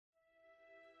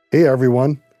Hey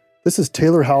everyone, this is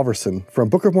Taylor Halverson from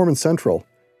Book of Mormon Central.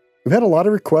 We've had a lot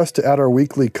of requests to add our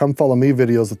weekly Come Follow Me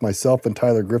videos with myself and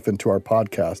Tyler Griffin to our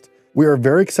podcast. We are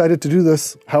very excited to do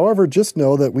this. However, just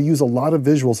know that we use a lot of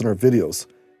visuals in our videos.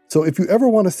 So if you ever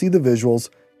want to see the visuals,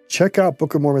 check out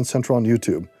Book of Mormon Central on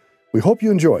YouTube. We hope you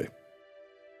enjoy.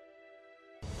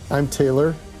 I'm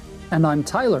Taylor. And I'm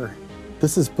Tyler.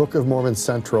 This is Book of Mormon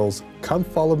Central's Come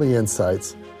Follow Me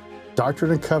Insights,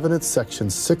 Doctrine and Covenants,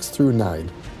 sections 6 through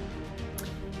 9.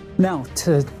 Now,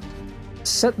 to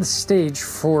set the stage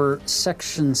for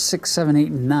sections 6, 7, 8,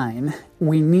 and 9,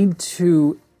 we need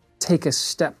to take a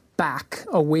step back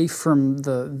away from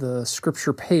the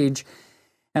scripture page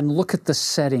and look at the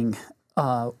setting,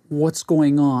 what's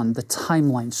going on, the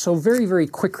timeline. So very, very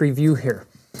quick review here.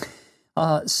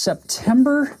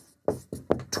 September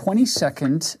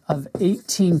 22nd of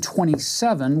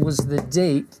 1827 was the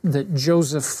date that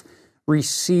Joseph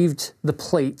received the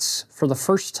plates for the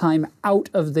first time out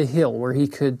of the hill where he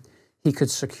could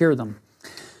secure them.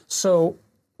 So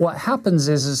what happens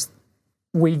is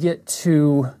we get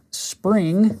to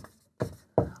spring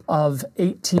of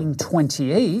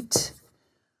 1828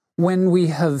 when we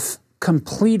have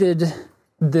completed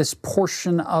this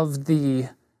portion of the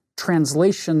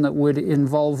translation that would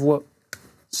involve what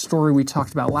story we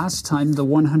talked about last time, the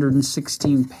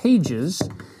 116 pages.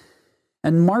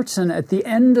 And Martin, at the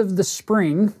end of the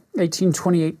spring,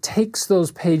 1828, takes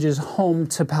those pages home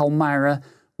to Palmyra.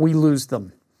 We lose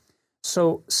them.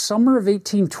 So summer of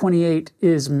 1828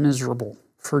 is miserable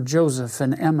for Joseph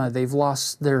and Emma. They've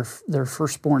lost their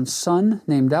firstborn son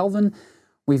named Alvin.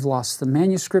 We've lost the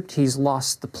manuscript. He's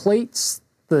lost the plates,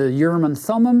 the Urim and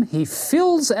Thummim. He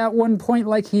feels at one point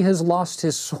like he has lost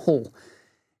his soul.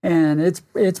 And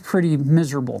it's pretty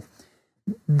miserable.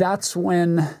 That's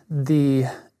when the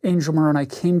angel Moroni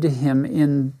came to him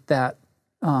in that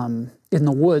in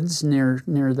the woods near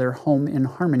their home in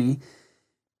Harmony,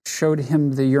 showed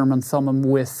him the Urim and Thummim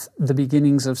with the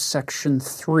beginnings of section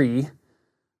 3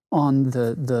 on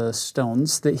the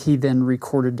stones that he then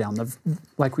recorded down.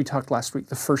 Like we talked last week,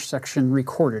 the first section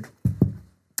recorded.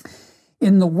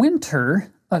 In the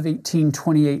winter of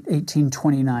 1828,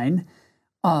 1829,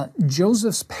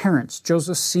 Joseph's parents,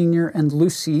 Joseph Sr. and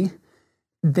Lucy,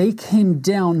 they came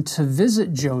down to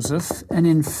visit Joseph, and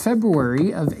in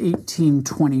February of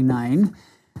 1829,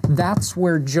 that's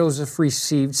where Joseph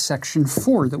received section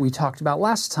 4 that we talked about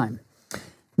last time.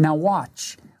 Now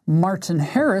watch, Martin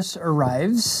Harris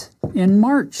arrives in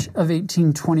March of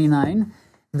 1829.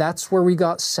 That's where we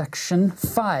got section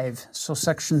 5. So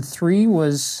section 3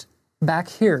 was back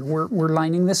here. We're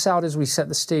lining this out as we set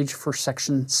the stage for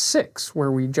section 6,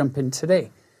 where we jump in today.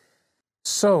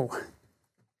 So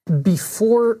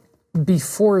before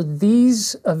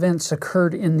these events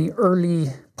occurred in the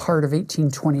early part of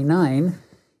 1829,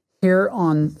 here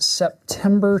on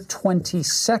September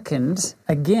 22nd,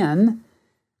 again,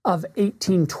 of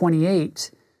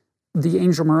 1828, the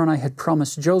angel Moroni had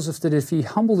promised Joseph that if he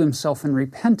humbled himself and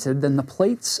repented, then the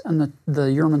plates and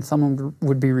the Urim and Thummim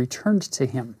would be returned to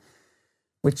him,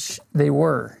 which they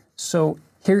were. So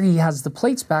here he has the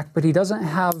plates back, but he doesn't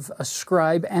have a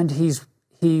scribe, and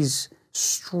he's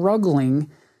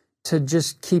struggling to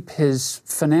just keep his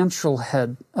financial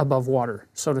head above water,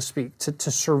 so to speak, to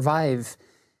survive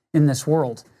in this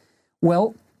world.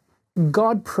 Well,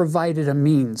 God provided a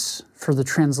means for the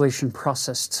translation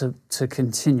process to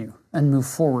continue and move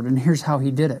forward, and here's how he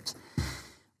did it.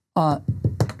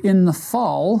 In the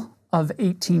fall of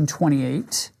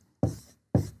 1828,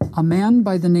 a man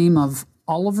by the name of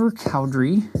Oliver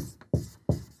Cowdery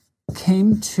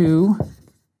came to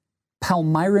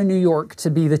Palmyra, New York, to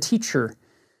be the teacher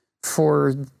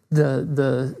for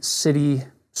the city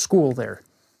school there.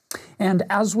 And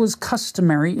as was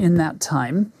customary in that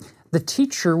time, the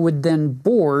teacher would then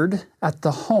board at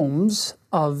the homes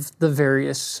of the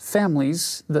various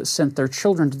families that sent their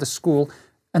children to the school,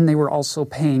 and they were also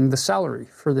paying the salary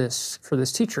for this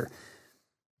teacher.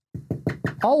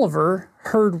 Oliver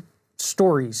heard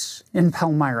stories in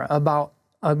Palmyra about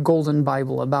a golden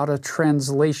Bible, about a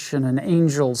translation and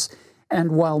angels.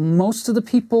 And while most of the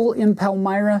people in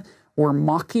Palmyra were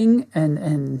mocking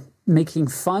and making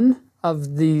fun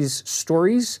of these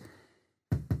stories,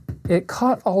 it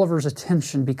caught Oliver's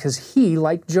attention because he,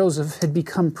 like Joseph, had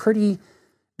become pretty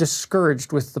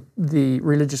discouraged with the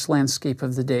religious landscape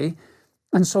of the day.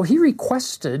 And so he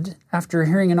requested, after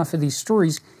hearing enough of these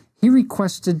stories, he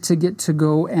requested to get to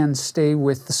go and stay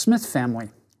with the Smith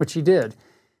family, which he did.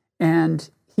 And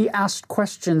he asked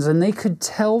questions, and they could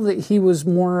tell that he was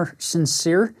more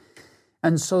sincere.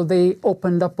 And so they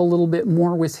opened up a little bit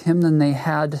more with him than they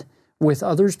had with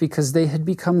others, because they had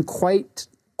become quite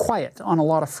quiet on a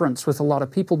lot of fronts with a lot of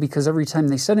people, because every time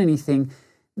they said anything,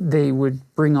 they would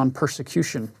bring on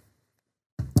persecution.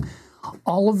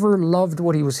 Oliver loved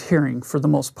what he was hearing for the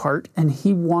most part, and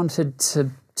he wanted to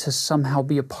somehow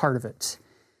be a part of it.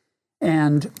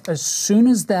 And as soon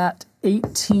as that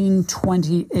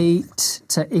 1828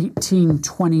 to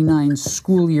 1829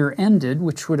 school year ended,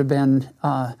 which would have been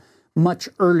much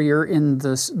earlier in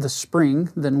the spring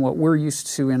than what we're used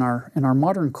to in our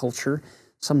modern culture,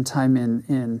 sometime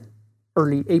in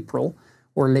early April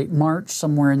or late March,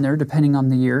 somewhere in there, depending on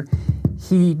the year,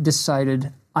 he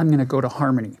decided, I'm going to go to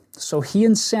Harmony. So he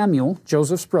and Samuel,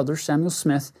 Joseph's brother, Samuel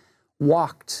Smith,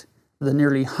 walked the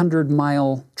nearly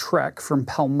 100-mile trek from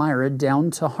Palmyra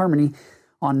down to Harmony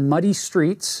on muddy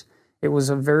streets. It was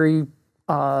a very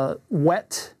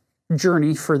wet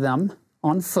journey for them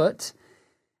on foot,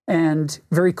 and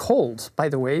very cold, by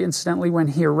the way. Incidentally, when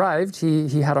he arrived,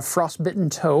 he had a frostbitten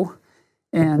toe,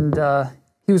 and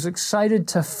he was excited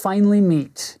to finally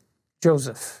meet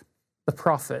Joseph, the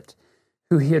prophet,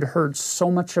 who he had heard so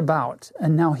much about,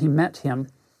 and now he met him.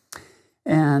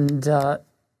 And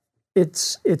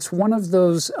it's one of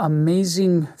those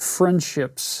amazing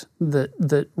friendships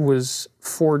that was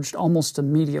forged almost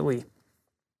immediately.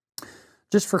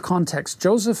 Just for context,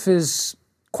 Joseph is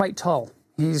quite tall.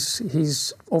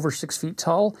 He's over 6 feet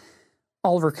tall.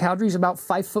 Oliver Cowdery's about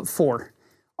 5'4".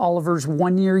 Oliver's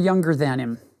 1 year younger than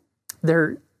him.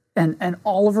 And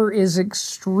Oliver is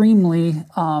extremely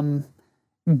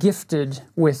gifted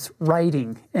with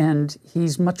writing, and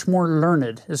he's much more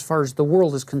learned as far as the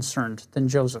world is concerned than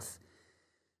Joseph.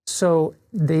 So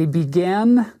they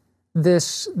began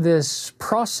this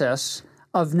process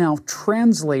of now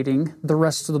translating the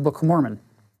rest of the Book of Mormon.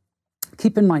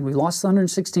 Keep in mind, we lost the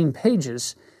 116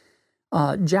 pages.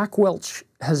 Jack Welch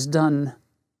has done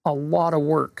a lot of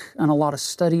work and a lot of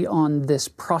study on this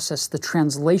process, the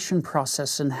translation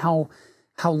process, and how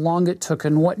long it took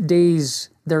and what days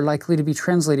they're likely to be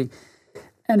translating.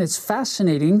 And it's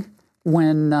fascinating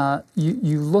when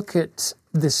you look at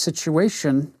this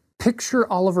situation.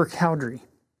 Picture Oliver Cowdery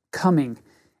coming,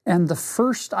 and the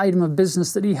first item of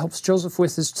business that he helps Joseph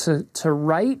with is to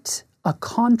write a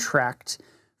contract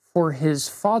for his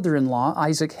father-in-law,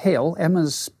 Isaac Hale,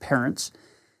 Emma's parents,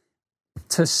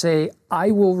 to say,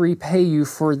 I will repay you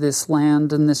for this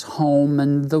land and this home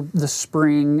and the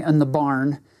spring and the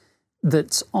barn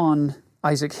that's on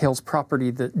Isaac Hale's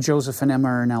property that Joseph and Emma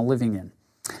are now living in.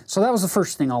 So that was the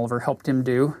first thing Oliver helped him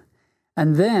do.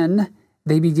 And then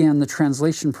they began the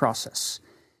translation process.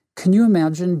 Can you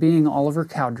imagine being Oliver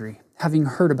Cowdery, having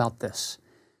heard about this,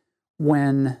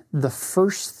 when the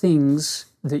first things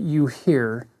that you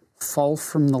hear fall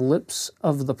from the lips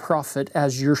of the prophet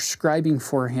as you're scribing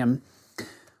for him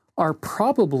are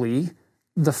probably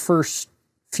the first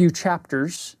few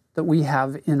chapters that we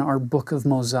have in our Book of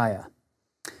Mosiah?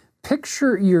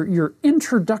 Picture your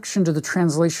introduction to the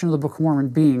translation of the Book of Mormon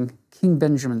being King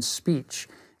Benjamin's speech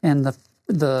and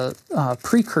the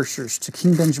precursors to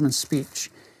King Benjamin's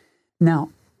speech. Now,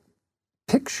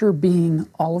 picture being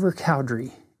Oliver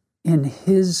Cowdery in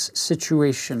his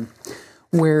situation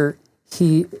where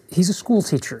he's a school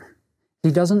teacher.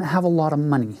 He doesn't have a lot of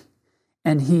money,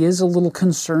 and he is a little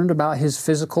concerned about his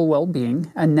physical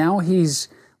well-being, and now he's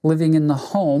living in the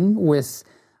home with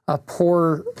a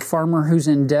poor farmer who's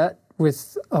in debt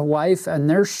with a wife, and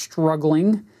they're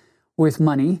struggling with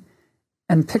money.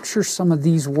 And picture some of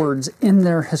these words in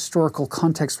their historical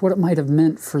context, what it might have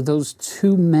meant for those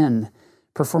two men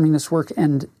performing this work,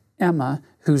 and Emma,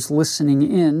 who's listening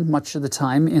in much of the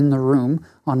time in the room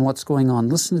on what's going on.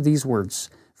 Listen to these words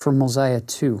from Mosiah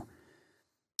 2.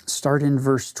 Start in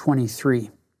verse 23.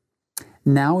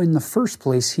 Now in the first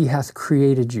place he hath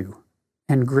created you,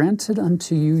 and granted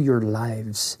unto you your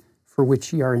lives, for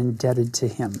which ye are indebted to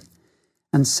him.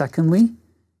 And secondly,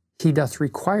 he doth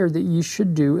require that ye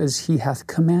should do as he hath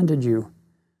commanded you,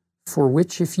 for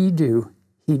which if ye do,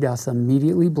 he doth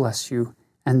immediately bless you,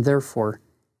 and therefore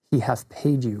he hath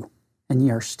paid you, and ye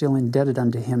are still indebted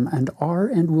unto him, and are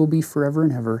and will be forever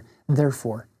and ever.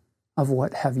 Therefore, of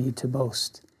what have ye to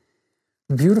boast?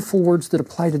 Beautiful words that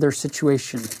apply to their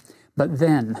situation. But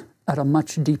then, at a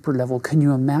much deeper level, can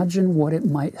you imagine what it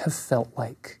might have felt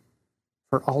like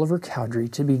for Oliver Cowdery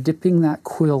to be dipping that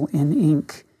quill in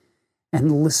ink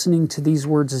and listening to these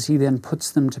words as he then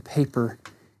puts them to paper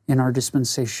in our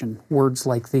dispensation? Words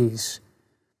like these: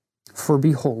 For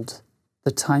behold,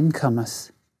 the time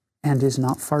cometh, and is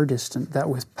not far distant, that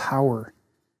with power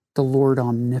the Lord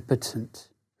omnipotent,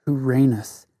 who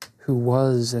reigneth, who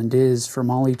was and is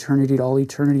from all eternity to all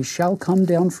eternity, shall come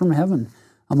down from heaven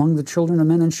among the children of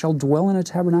men, and shall dwell in a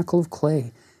tabernacle of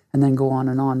clay. And then go on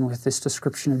and on with this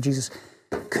description of Jesus.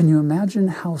 Can you imagine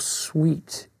how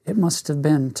sweet it must have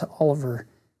been to Oliver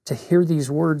to hear these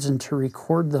words and to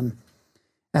record them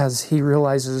as he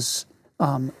realizes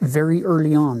very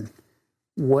early on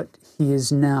what he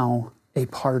is now a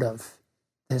part of,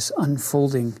 this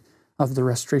unfolding of the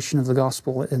restoration of the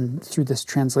gospel and through this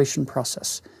translation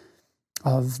process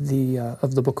of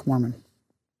the Book of Mormon.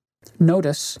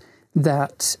 Notice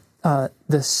that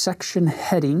the section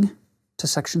heading to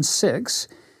section 6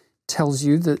 tells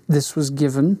you that this was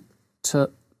given to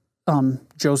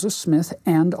Joseph Smith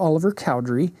and Oliver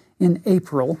Cowdery in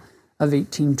April of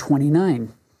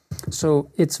 1829. So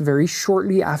it's very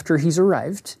shortly after he's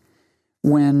arrived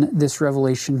when this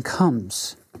revelation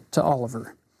comes to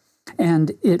Oliver.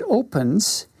 And it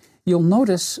opens, you'll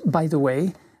notice, by the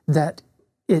way, that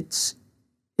it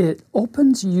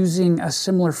opens using a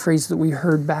similar phrase that we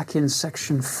heard back in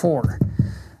section 4.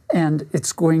 And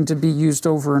it's going to be used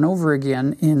over and over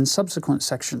again in subsequent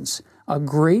sections. A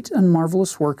great and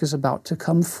marvelous work is about to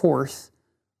come forth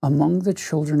among the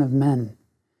children of men.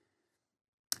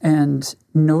 And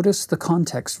notice the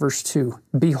context, verse 2.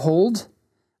 Behold,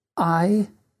 I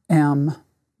am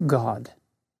God.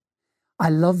 I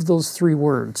love those three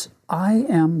words. I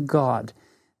am God.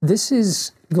 This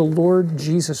is the Lord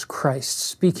Jesus Christ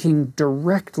speaking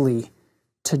directly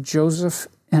to Joseph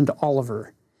and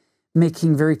Oliver,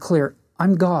 making very clear,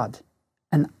 I'm God,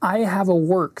 and I have a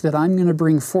work that I'm going to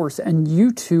bring forth, and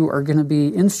you two are going to be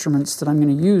instruments that I'm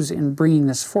going to use in bringing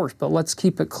this forth. But let's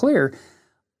keep it clear,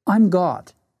 I'm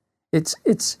God.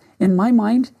 It's in my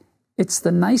mind, it's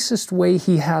the nicest way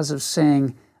he has of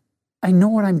saying, I know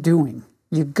what I'm doing.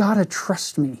 You got to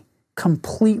trust me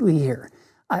completely here.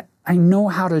 I know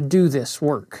how to do this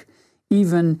work.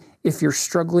 Even if you're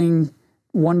struggling,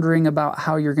 wondering about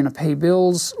how you're going to pay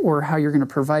bills or how you're going to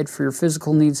provide for your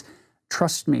physical needs,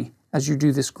 trust me as you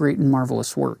do this great and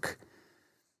marvelous work.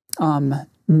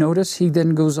 Notice he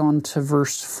then goes on to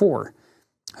verse 4.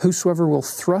 Whosoever will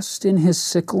thrust in his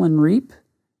sickle and reap,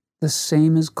 the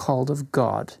same is called of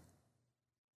God.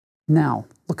 Now,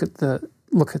 look at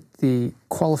the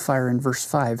qualifier in verse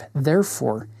 5.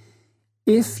 Therefore,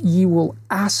 if ye will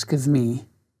ask of me,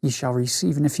 ye shall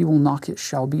receive, and if ye will knock, it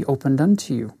shall be opened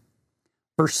unto you.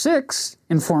 Verse 6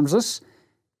 informs us,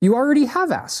 you already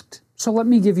have asked, so let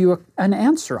me give you an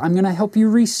answer. I'm going to help you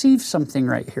receive something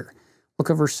right here. Look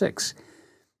at verse 6.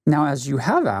 Now as you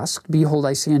have asked, behold,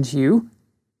 I say unto you,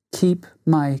 keep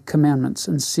my commandments,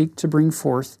 and seek to bring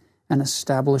forth and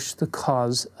establish the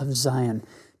cause of Zion.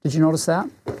 Did you notice that?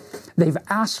 They've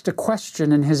asked a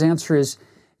question, and his answer is,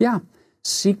 yeah,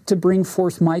 seek to bring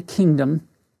forth my kingdom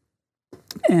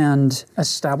and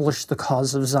establish the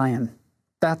cause of Zion.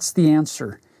 That's the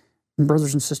answer. And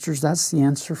brothers and sisters, that's the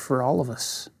answer for all of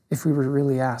us, if we were to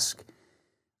really ask.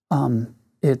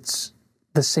 It's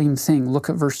the same thing. Look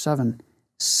at verse 7.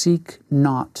 Seek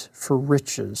not for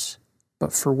riches,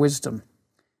 but for wisdom.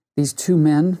 These two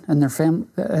men and their family,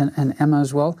 and Emma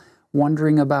as well,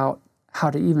 wondering about how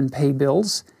to even pay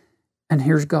bills. And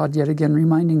here's God yet again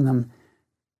reminding them,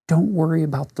 don't worry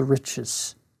about the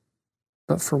riches,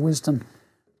 but for wisdom.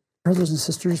 Brothers and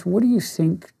sisters, what do you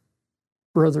think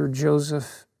Brother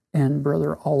Joseph and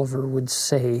Brother Oliver would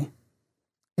say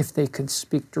if they could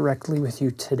speak directly with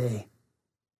you today?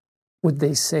 Would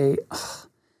they say,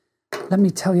 let me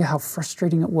tell you how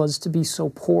frustrating it was to be so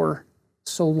poor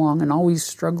so long and always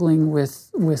struggling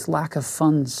with lack of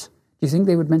funds? Do you think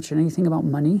they would mention anything about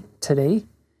money today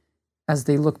as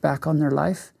they look back on their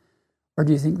life? Or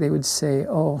do you think they would say,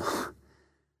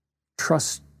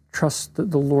 trust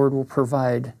that the Lord will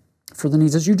provide for the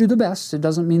needs as you do the best? It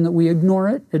doesn't mean that we ignore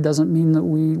it. It doesn't mean that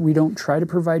we don't try to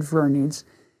provide for our needs.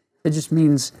 It just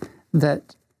means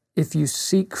that if you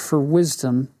seek for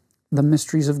wisdom, the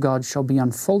mysteries of God shall be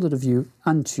unfolded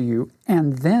unto you,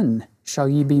 and then shall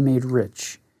ye be made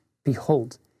rich.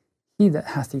 Behold, he that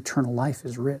hath eternal life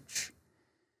is rich.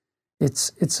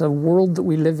 It's a world that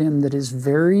we live in that is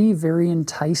very, very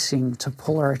enticing to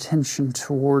pull our attention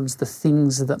towards the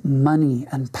things that money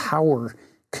and power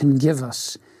can give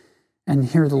us. And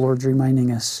here the Lord's reminding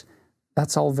us,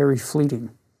 that's all very fleeting.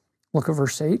 Look at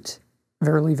verse 8.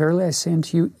 Verily, verily, I say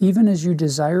unto you, even as you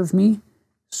desire of me,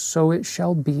 so it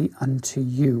shall be unto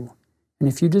you. And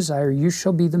if you desire, you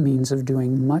shall be the means of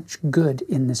doing much good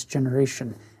in this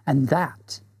generation. And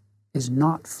that is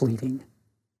not fleeting.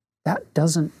 That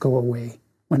doesn't go away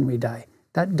when we die.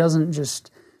 That doesn't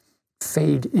just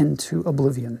fade into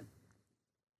oblivion.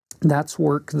 That's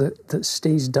work that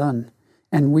stays done.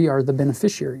 And we are the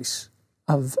beneficiaries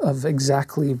of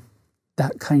exactly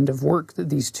that kind of work that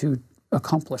these two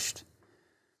accomplished.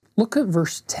 Look at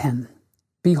verse 10.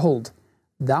 Behold,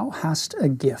 thou hast a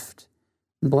gift,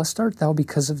 Blessed art thou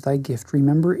because of thy gift.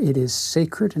 Remember, it is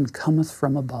sacred and cometh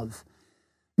from above.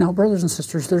 Now, brothers and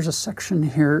sisters, there's a section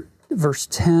here, verse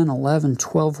 10, 11,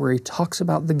 12, where he talks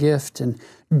about the gift and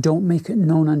don't make it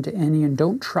known unto any and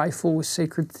don't trifle with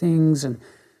sacred things. And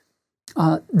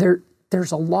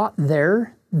there's a lot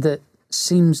there that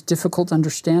seems difficult to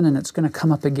understand, and it's going to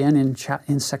come up again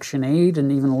in section 8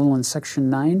 and even a little in section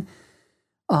 9.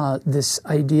 This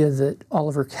idea that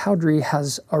Oliver Cowdery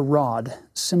has a rod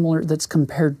similar that's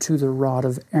compared to the rod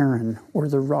of Aaron or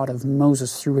the rod of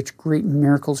Moses, through which great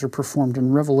miracles are performed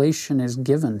and revelation is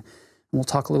given. And we'll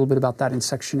talk a little bit about that in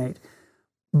section 8.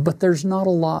 But there's not a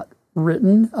lot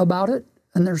written about it,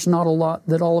 and there's not a lot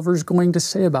that Oliver's going to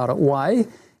say about it. Why?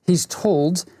 He's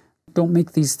told, don't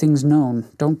make these things known.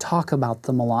 Don't talk about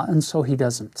them a lot, and so he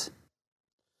doesn't.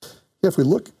 Yeah, if we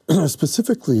look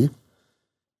specifically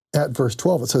at verse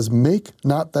 12, it says, make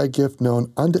not thy gift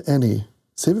known unto any,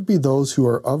 save it be those who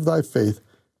are of thy faith,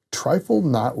 trifle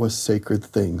not with sacred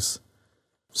things.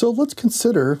 So let's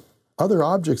consider other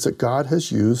objects that God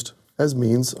has used as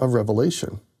means of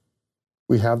revelation.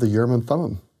 We have the Urim and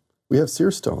Thummim. We have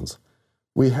seer stones.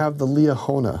 We have the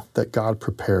Liahona that God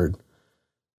prepared.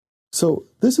 So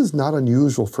this is not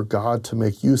unusual for God to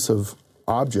make use of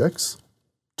objects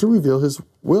to reveal his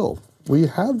will. We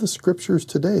have the scriptures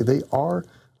today. They are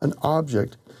an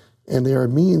object, and they are a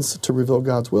means to reveal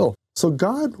God's will. So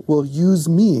God will use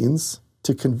means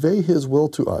to convey his will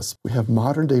to us. We have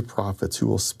modern-day prophets who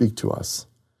will speak to us.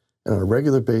 And on a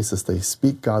regular basis, they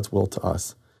speak God's will to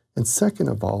us. And second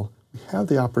of all, we have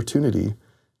the opportunity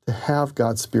to have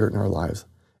God's Spirit in our lives.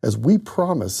 As we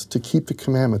promise to keep the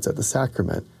commandments at the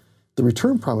sacrament, the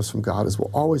return promise from God is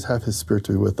we'll always have his Spirit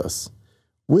to be with us,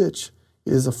 which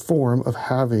is a form of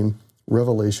having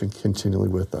revelation continually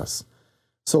with us.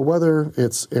 So whether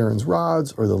it's Aaron's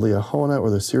rods or the Liahona or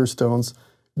the seer stones,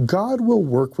 God will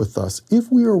work with us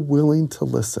if we are willing to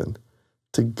listen,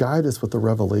 to guide us with the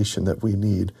revelation that we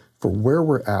need for where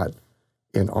we're at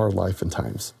in our life and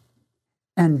times.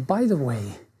 And by the way,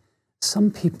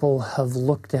 some people have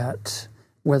looked at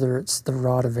whether it's the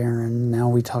rod of Aaron, now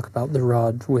we talk about the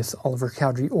rod with Oliver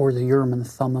Cowdery, or the Urim and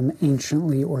Thummim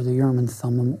anciently, or the Urim and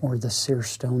Thummim, or the seer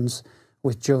stones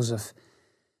with Joseph.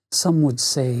 Some would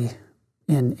say,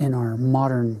 in our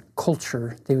modern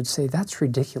culture, they would say, that's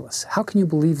ridiculous. How can you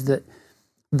believe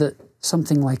that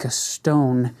something like a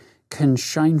stone can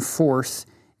shine forth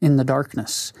in the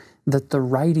darkness, that the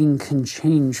writing can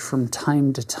change from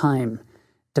time to time,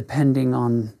 depending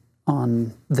on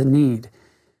the need?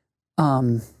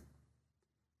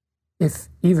 If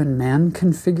even man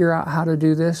can figure out how to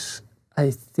do this,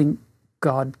 I think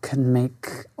God can make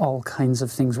all kinds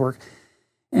of things work.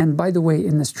 And by the way,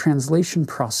 in this translation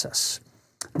process,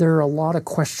 there are a lot of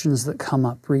questions that come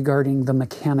up regarding the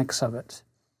mechanics of it.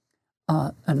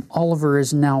 And Oliver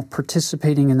is now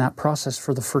participating in that process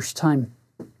for the first time.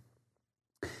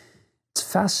 It's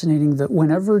fascinating that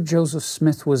whenever Joseph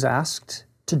Smith was asked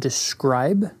to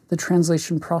describe the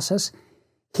translation process,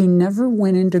 he never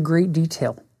went into great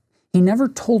detail. He never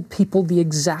told people the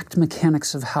exact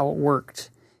mechanics of how it worked.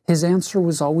 His answer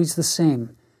was always the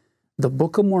same. The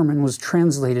Book of Mormon was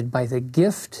translated by the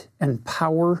gift and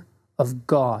power of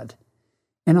God.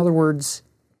 In other words,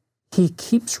 he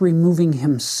keeps removing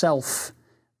himself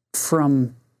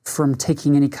from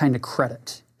taking any kind of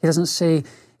credit. He doesn't say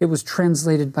it was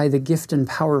translated by the gift and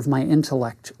power of my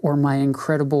intellect or my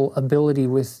incredible ability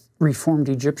with Reformed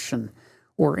Egyptian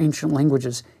or ancient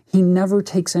languages. He never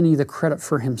takes any of the credit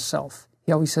for himself.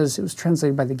 He always says it was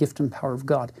translated by the gift and power of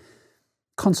God.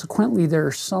 Consequently, there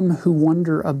are some who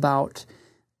wonder about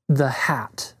the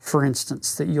hat, for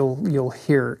instance, that you'll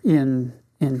hear in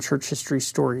church history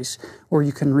stories, or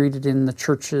you can read it in the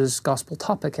church's gospel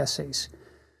topic essays.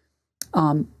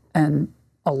 And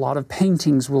a lot of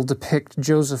paintings will depict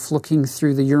Joseph looking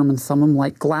through the Urim and Thummim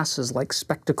like glasses, like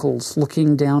spectacles,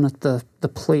 looking down at the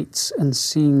plates and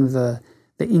seeing the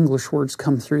English words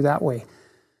come through that way.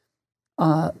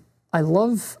 I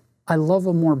love a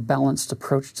more balanced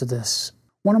approach to this.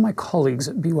 One of my colleagues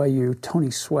at BYU,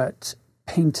 Tony Sweat,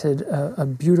 painted a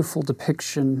beautiful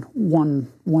depiction, one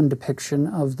depiction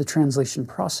of the translation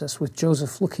process with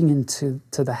Joseph looking into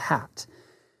the hat.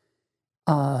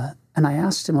 And I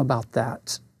asked him about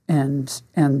that and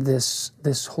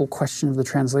this whole question of the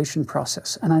translation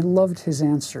process. And I loved his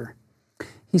answer.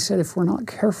 He said, if we're not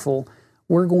careful,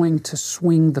 we're going to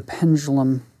swing the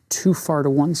pendulum too far to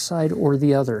one side or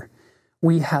the other.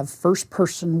 We have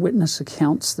first-person witness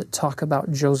accounts that talk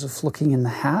about Joseph looking in the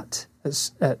hat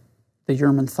at the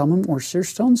Urim and Thummim or seer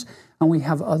stones, and we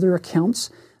have other accounts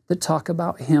that talk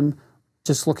about him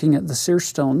just looking at the seer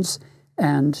stones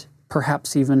and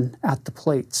perhaps even at the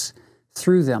plates.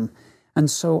 through them. And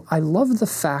so I love the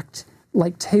fact,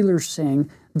 like Taylor's saying,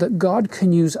 that God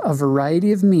can use a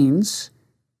variety of means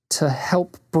to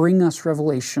help bring us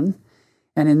revelation.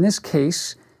 And in this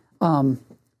case,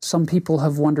 some people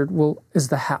have wondered, well, is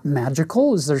the hat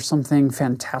magical? Is there something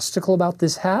fantastical about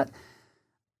this hat?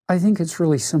 I think it's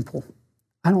really simple.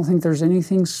 I don't think there's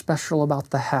anything special about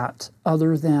the hat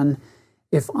other than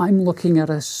if I'm looking at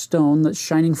a stone that's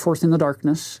shining forth in the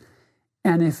darkness,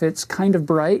 and if it's kind of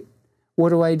bright, what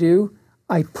do?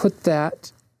 I put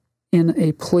that in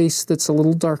a place that's a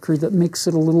little darker that makes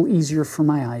it a little easier for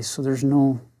my eyes, so there's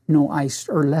no eye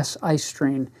or less eye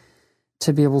strain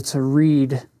to be able to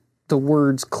read the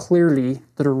words clearly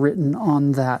that are written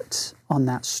on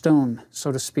that stone,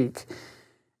 so to speak.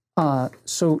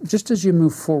 So just as you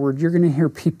move forward, you're going to hear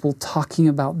people talking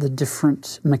about the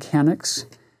different mechanics.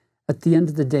 At the end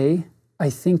of the day, I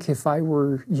think if I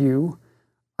were you,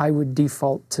 I would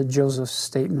default to Joseph's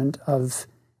statement of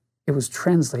it was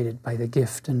translated by the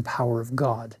gift and power of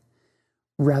God.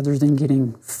 Rather than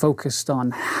getting focused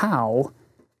on how,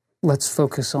 let's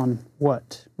focus on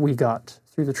what we got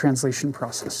through the translation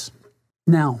process.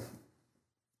 Now,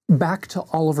 back to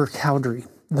Oliver Cowdery,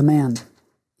 the man.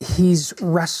 He's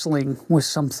wrestling with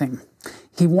something.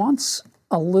 He wants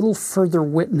a little further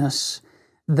witness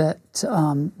that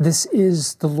this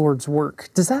is the Lord's work.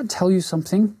 Does that tell you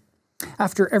something?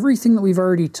 After everything that we've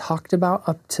already talked about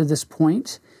up to this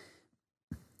point,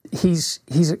 he's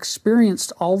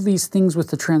experienced all these things with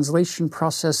the translation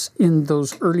process in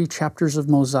those early chapters of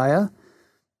Mosiah,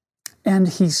 and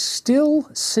he's still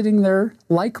sitting there,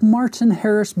 like Martin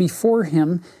Harris before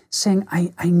him, saying,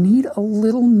 I need a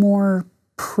little more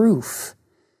proof.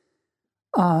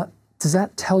 Does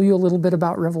that tell you a little bit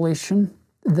about Revelation?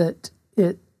 That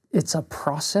it's a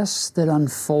process that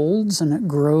unfolds and it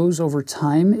grows over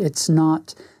time. It's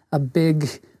not a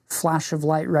big flash of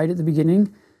light right at the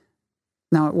beginning.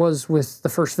 Now, it was with the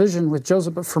first vision with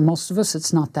Joseph, but for most of us,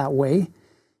 it's not that way.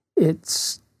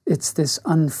 It's this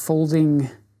unfolding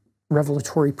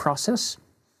revelatory process.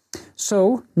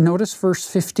 So notice verse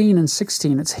 15 and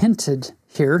 16. It's hinted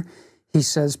here. He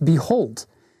says, "Behold,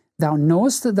 thou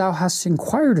knowest that thou hast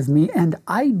inquired of me, and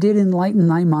I did enlighten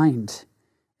thy mind.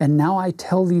 And now I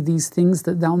tell thee these things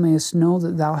that thou mayest know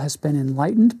that thou hast been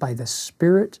enlightened by the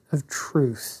Spirit of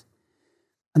truth."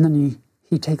 And then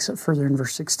he takes it further in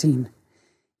verse 16.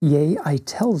 "Yea, I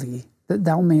tell thee that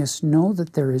thou mayest know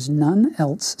that there is none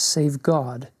else save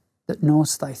God, that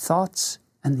knoweth thy thoughts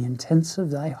and the intents of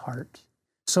thy heart."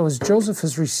 So as Joseph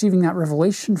is receiving that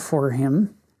revelation for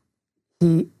him,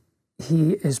 he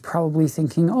is probably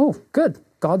thinking, oh, good,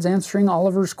 God's answering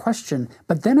Oliver's question.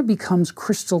 But then it becomes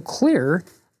crystal clear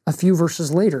a few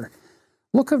verses later.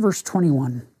 Look at verse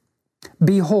 21.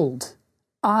 "Behold,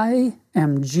 I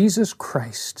am Jesus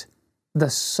Christ, the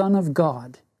Son of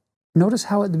God." Notice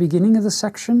how at the beginning of the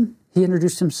section, he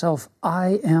introduced himself,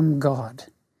 "I am God."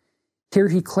 Here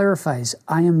he clarifies,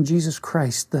 "I am Jesus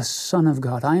Christ, the Son of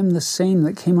God. I am the same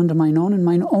that came unto mine own, and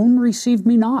mine own received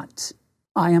me not.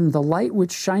 I am the light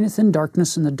which shineth in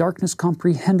darkness, and the darkness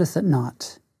comprehendeth it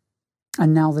not."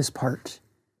 And now this part.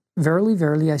 "Verily,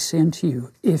 verily, I say unto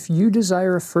you, if you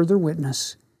desire a further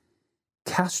witness,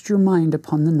 cast your mind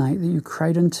upon the night that you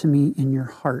cried unto me in your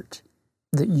heart,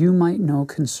 that you might know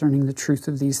concerning the truth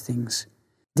of these things.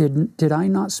 Did I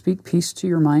not speak peace to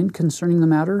your mind concerning the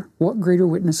matter? What greater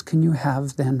witness can you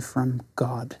have than from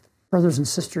God?" Brothers and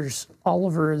sisters,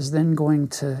 Oliver is then going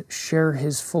to share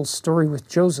his full story with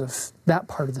Joseph, that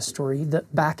part of the story,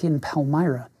 that back in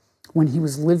Palmyra, when he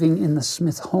was living in the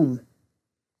Smith home,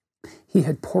 he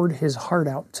had poured his heart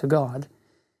out to God,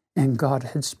 and God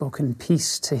had spoken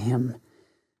peace to him,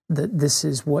 that this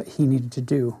is what he needed to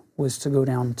do, was to go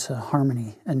down to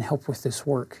Harmony and help with this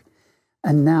work.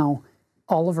 And now,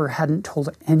 Oliver hadn't told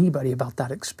anybody about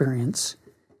that experience,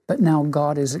 but now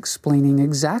God is explaining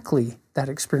exactly that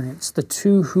experience. The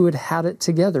two who had had it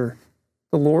together,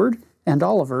 the Lord and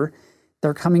Oliver,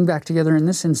 they're coming back together in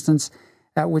this instance,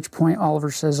 at which point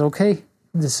Oliver says, okay,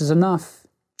 this is enough.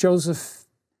 Joseph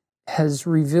has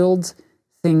revealed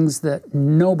things that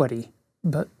nobody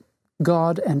but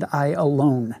God and I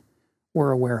alone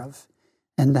were aware of.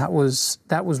 And that was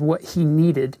what he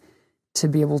needed to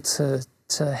be able to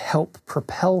help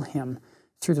propel him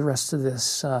through the rest of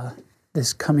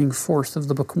this coming forth of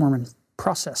the Book of Mormon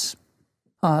process.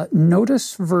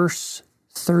 Notice verse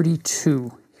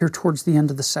 32, here towards the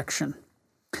end of the section.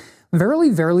 "Verily,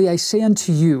 verily, I say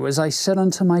unto you, as I said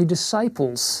unto my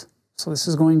disciples," so this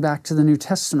is going back to the New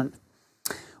Testament,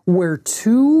 "where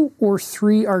 2 or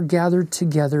 3 are gathered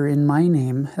together in my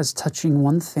name as touching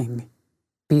one thing,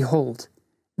 behold,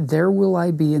 there will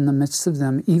I be in the midst of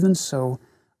them, even so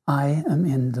I am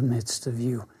in the midst of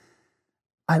you.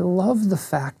 I love the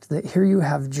fact that here you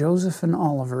have Joseph and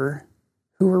Oliver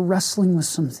who are wrestling with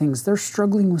some things. They're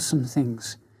struggling with some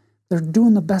things. They're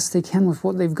doing the best they can with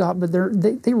what they've got, but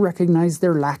they recognize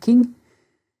they're lacking.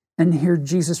 And here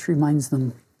Jesus reminds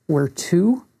them, where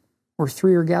 2 or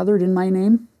 3 are gathered in my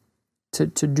name to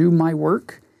do my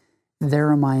work,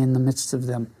 there am I in the midst of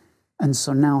them. And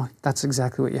so now that's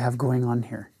exactly what you have going on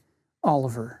here.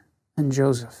 Oliver and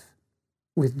Joseph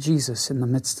with Jesus in the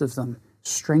midst of them,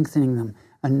 strengthening them.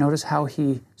 And notice how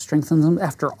he strengthens them.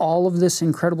 After all of this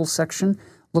incredible section,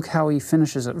 look how he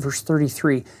finishes it. Verse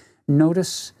 33.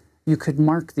 Notice, you could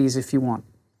mark these if you want.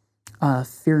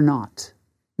 Fear not.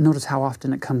 Notice how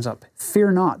often it comes up.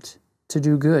 Fear not to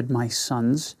do good, my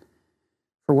sons.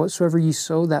 For whatsoever ye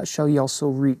sow, that shall ye also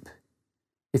reap.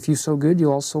 If you sow good,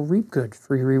 you also reap good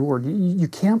for your reward. You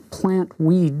can't plant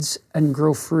weeds and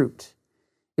grow fruit.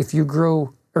 If you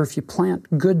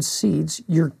plant good seeds,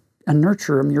 and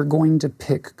nurture them, you're going to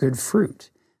pick good fruit.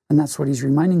 And that's what he's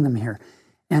reminding them here.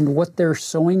 And what they're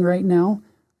sowing right now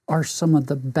are some of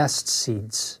the best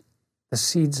seeds. The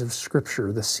seeds of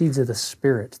Scripture, the seeds of the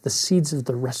Spirit, the seeds of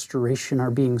the restoration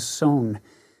are being sown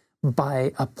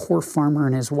by a poor farmer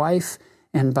and his wife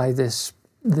and by this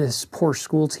poor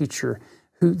school teacher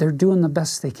who they're doing the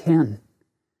best they can.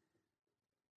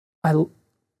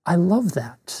 I love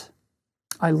that.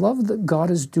 I love that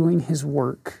God is doing his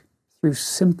work through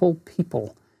simple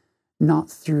people, not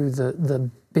through the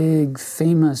big,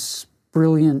 famous,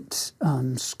 brilliant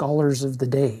scholars of the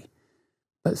day,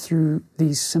 but through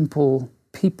these simple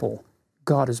people,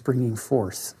 God is bringing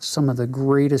forth some of the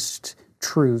greatest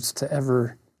truths to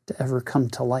ever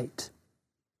come to light.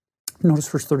 Notice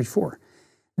verse 34.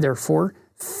 Therefore,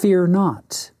 fear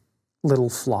not,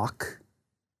 little flock.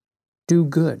 Do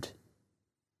good.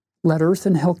 Let earth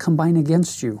and hell combine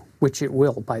against you, which it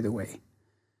will, by the way.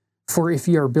 For if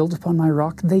ye are built upon my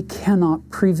rock, they cannot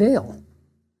prevail.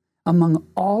 Among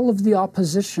all of the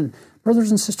opposition, brothers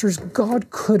and sisters, God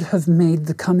could have made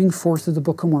the coming forth of the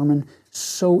Book of Mormon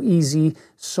so easy,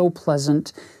 so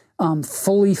pleasant,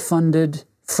 fully funded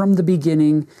from the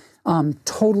beginning,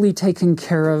 totally taken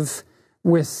care of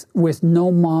with no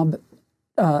mob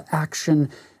action,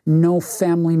 no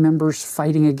family members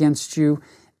fighting against you.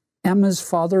 Emma's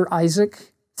father,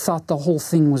 Isaac, thought the whole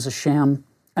thing was a sham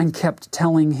and kept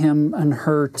telling him and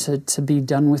her to be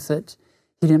done with it.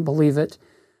 He didn't believe it.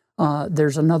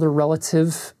 There's another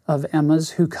relative of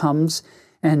Emma's who comes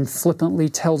and flippantly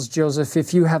tells Joseph,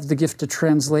 if you have the gift to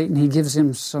translate, and he gives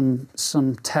him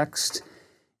some text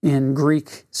in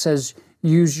Greek, says,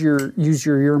 use your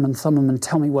Urim and Thummim and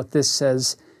tell me what this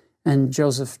says. And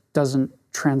Joseph doesn't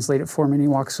translate it for him, and he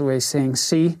walks away saying,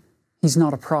 see, he's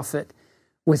not a prophet,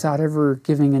 without ever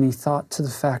giving any thought to the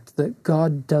fact that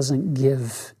God doesn't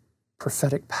give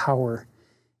prophetic power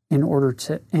in order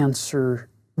to answer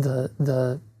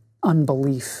the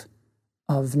unbelief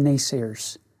of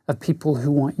naysayers, of people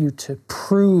who want you to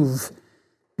prove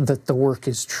that the work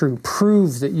is true,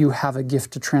 prove that you have a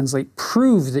gift to translate,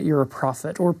 prove that you're a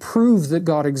prophet, or prove that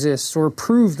God exists, or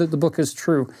prove that the book is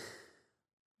true.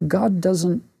 God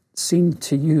doesn't seem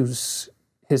to use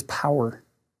his power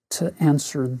to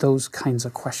answer those kinds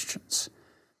of questions.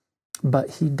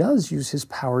 But he does use his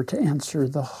power to answer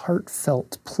the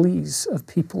heartfelt pleas of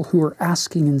people who are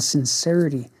asking in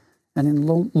sincerity and in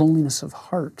loneliness of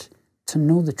heart to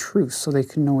know the truth so they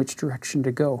can know which direction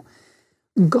to go.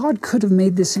 God could have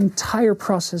made this entire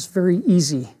process very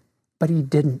easy, but he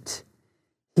didn't.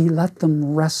 He let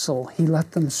them wrestle. He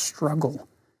let them struggle.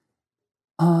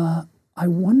 I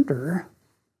wonder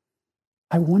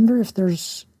if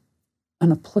there's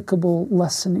an applicable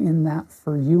lesson in that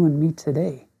for you and me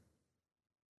today.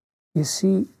 You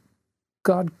see,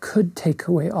 God could take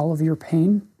away all of your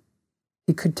pain.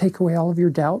 He could take away all of your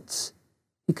doubts.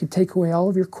 He could take away all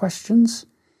of your questions.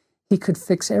 He could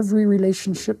fix every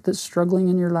relationship that's struggling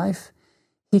in your life.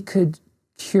 He could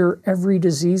cure every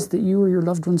disease that you or your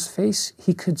loved ones face.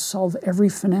 He could solve every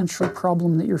financial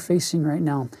problem that you're facing right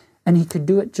now. And he could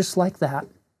do it just like that.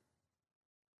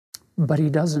 But he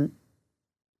doesn't.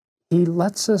 He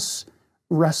lets us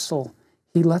wrestle.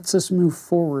 He lets us move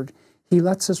forward. He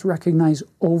lets us recognize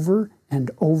over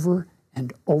and over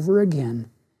and over again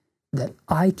that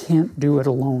I can't do it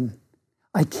alone.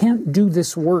 I can't do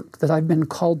this work that I've been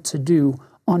called to do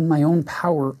on my own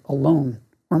power alone,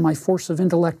 or my force of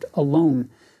intellect alone,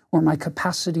 or my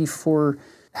capacity for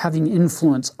having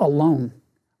influence alone.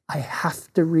 I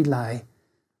have to rely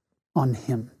on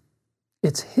him.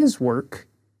 It's his work,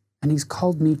 and he's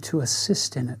called me to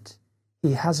assist in it.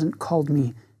 He hasn't called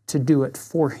me to do it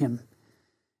for him.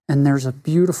 And there's a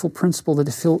beautiful principle that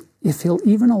if he'll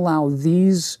even allow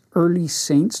these early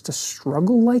saints to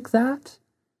struggle like that,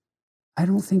 I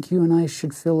don't think you and I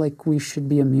should feel like we should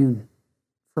be immune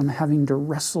from having to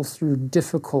wrestle through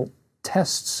difficult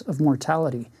tests of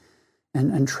mortality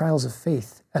and trials of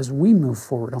faith as we move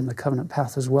forward on the covenant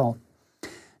path as well.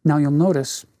 Now you'll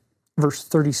notice verse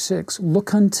 36,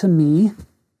 look unto me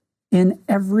in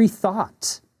every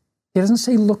thought. He doesn't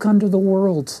say look unto the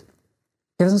world.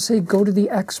 He doesn't say go to the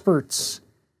experts,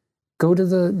 go to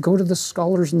the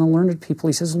scholars and the learned people.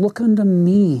 He says look unto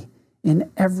me in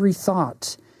every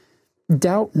thought.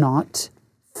 Doubt not,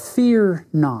 fear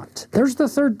not. There's the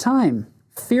third time.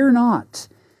 Fear not.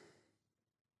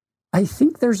 I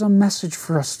think there's a message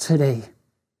for us today.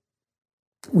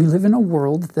 We live in a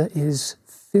world that is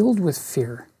filled with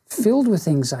fear, filled with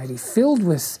anxiety, filled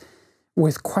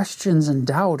with questions and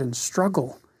doubt and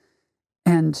struggle.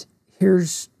 And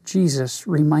here's Jesus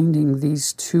reminding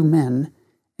these two men,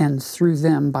 and through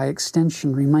them, by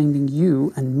extension, reminding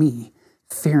you and me,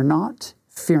 fear not,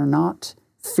 fear not,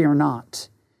 fear not.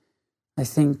 I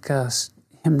think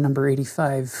hymn number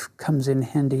 85 comes in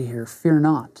handy here. Fear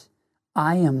not,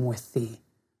 I am with thee.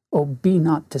 Oh, be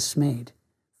not dismayed,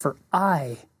 for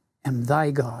I am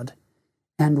thy God,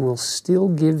 and will still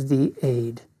give thee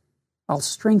aid. I'll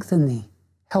strengthen thee,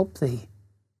 help thee,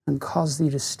 and cause thee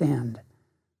to stand,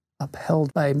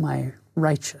 upheld by my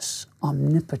righteous,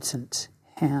 omnipotent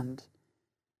hand.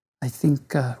 I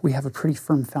think we have a pretty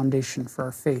firm foundation for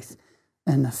our faith,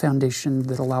 and a foundation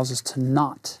that allows us to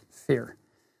not fear.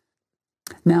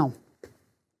 Now,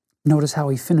 notice how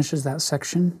he finishes that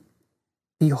section.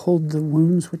 Behold the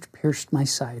wounds which pierced my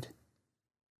side,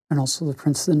 and also the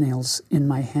prints of the nails in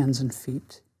my hands and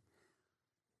feet.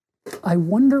 I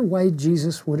wonder why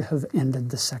Jesus would have ended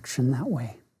the section that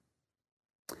way.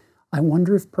 I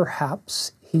wonder if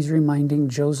perhaps he's reminding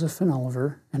Joseph and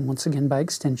Oliver, and once again by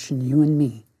extension, you and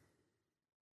me.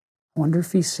 I wonder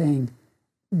if he's saying,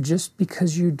 just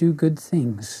because you do good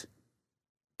things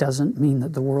doesn't mean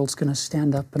that the world's going to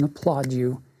stand up and applaud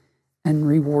you and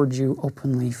reward you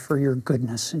openly for your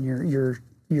goodness and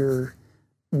your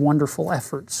wonderful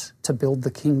efforts to build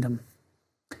the kingdom.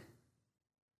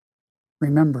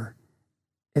 Remember,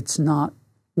 it's not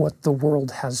what the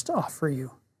world has to offer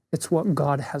you. It's what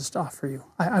God has to offer you.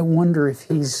 I wonder if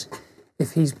he's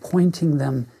pointing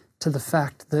them to the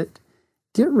fact that,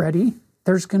 get ready,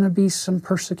 there's going to be some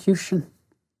persecution.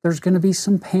 There's going to be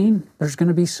some pain. There's going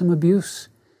to be some abuse.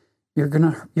 You're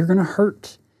going to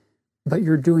hurt, but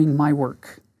you're doing my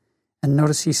work. And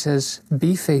notice he says,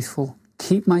 be faithful,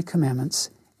 keep my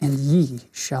commandments, and ye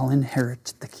shall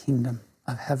inherit the kingdom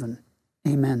of heaven.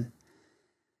 Amen.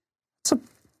 It's a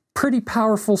pretty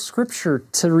powerful scripture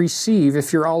to receive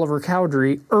if you're Oliver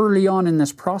Cowdery early on in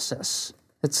this process.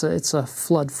 It's a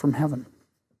flood from heaven.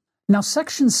 Now,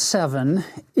 section 7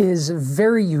 is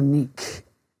very unique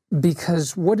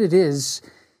because what it is,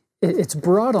 it's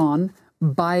brought on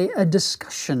by a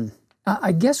discussion.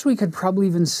 I guess we could probably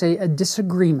even say a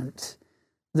disagreement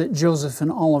that Joseph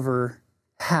and Oliver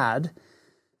had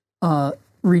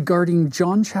regarding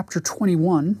John chapter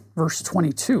 21, verse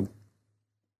 22.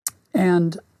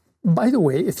 And by the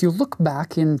way, if you look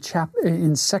back in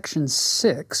section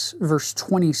 6, verse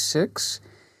 26,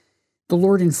 the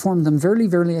Lord informed them, verily,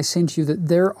 verily, I say unto you that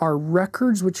there are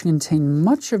records which contain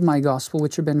much of my gospel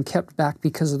which have been kept back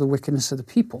because of the wickedness of the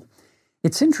people.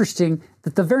 It's interesting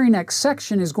that the very next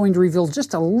section is going to reveal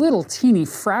just a little teeny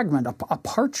fragment, a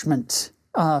parchment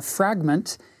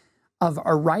fragment of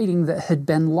a writing that had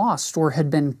been lost or had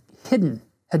been hidden,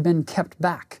 had been kept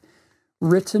back,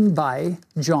 written by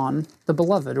John the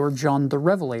Beloved, or John the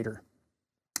Revelator,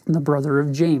 the brother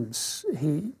of James.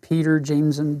 Peter,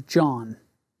 James, and John,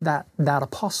 that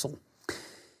apostle.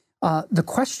 The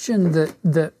question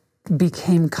that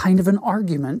became kind of an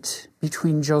argument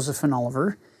between Joseph and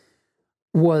Oliver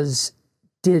was,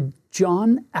 did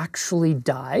John actually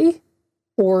die,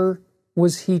 or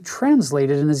was he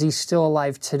translated, and is he still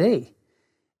alive today?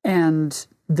 And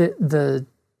the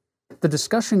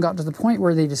discussion got to the point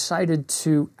where they decided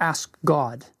to ask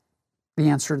God the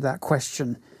answer to that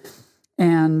question.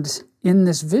 And in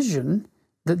this vision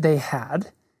that they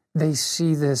had, they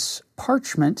see this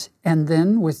parchment, and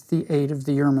then with the aid of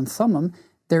the Urim and Thummim,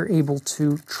 they're able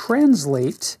to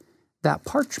translate that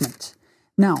parchment.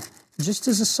 Now, just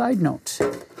as a side note,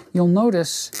 you'll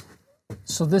notice,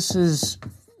 so this is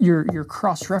your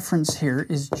cross-reference here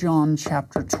is John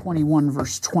chapter 21,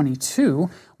 verse 22,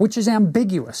 which is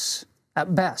ambiguous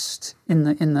at best in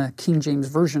the King James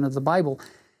Version of the Bible,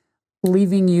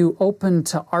 leaving you open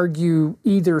to argue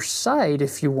either side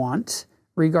if you want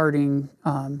regarding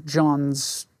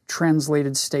John's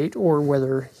translated state or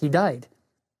whether he died.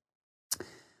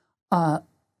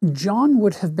 John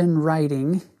would have been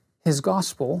writing his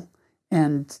gospel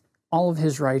and all of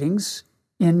his writings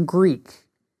in Greek.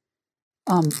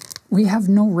 We have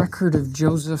no record of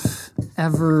Joseph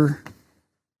ever,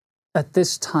 at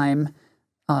this time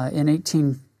in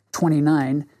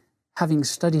 1829, having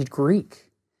studied Greek,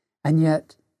 and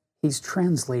yet he's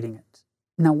translating it.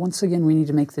 Now, once again, we need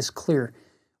to make this clear.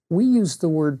 We use the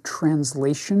word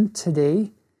translation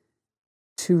today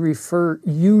to refer,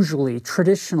 usually,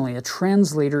 traditionally, a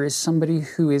translator is somebody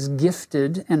who is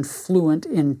gifted and fluent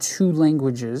in two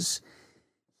languages.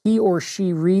 He or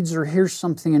she reads or hears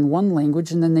something in one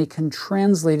language, and then they can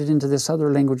translate it into this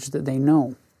other language that they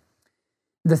know.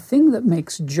 The thing that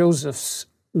makes Joseph's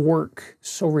work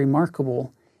so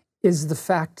remarkable is the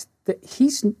fact that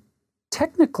he's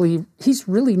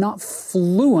really not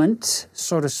fluent,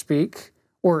 so to speak,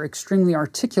 or extremely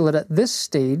articulate at this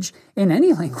stage in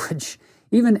any language.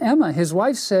 Even Emma, his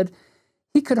wife, said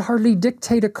he could hardly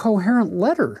dictate a coherent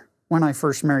letter when I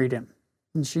first married him.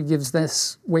 And she gives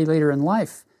this way later in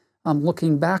life,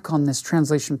 looking back on this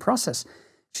translation process.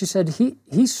 She said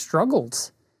he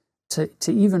struggled to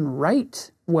even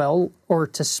write well or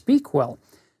to speak well.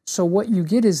 So what you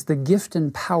get is the gift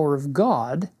and power of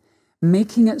God,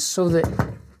 making it so that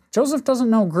Joseph doesn't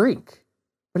know Greek,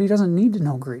 but he doesn't need to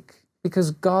know Greek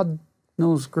because God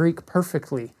knows Greek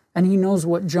perfectly, and he knows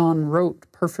what John wrote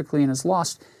perfectly in his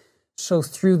lost. So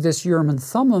through this Urim and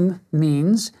Thummim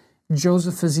means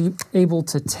Joseph is able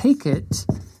to take it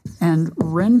and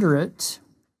render it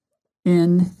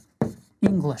in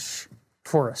English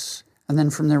for us. And then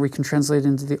from there we can translate it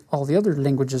into all the other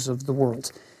languages of the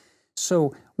world.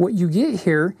 So what you get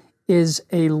here is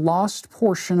a lost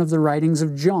portion of the writings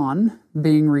of John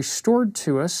being restored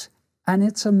to us, and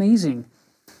it's amazing,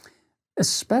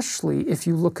 especially if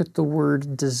you look at the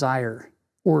word desire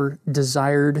or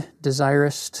desired,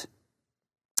 desirist,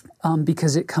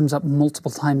 because it comes up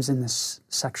multiple times in this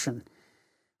section.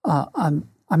 I'm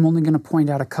only going to point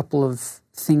out a couple of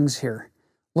things here.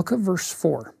 Look at verse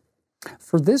 4.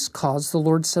 For this cause the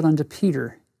Lord said unto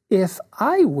Peter, if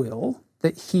I will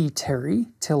that he tarry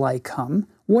till I come,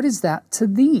 what is that to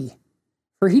thee?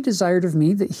 For he desired of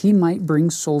me that he might bring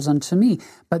souls unto me.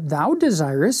 But thou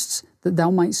desirest that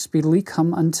thou might speedily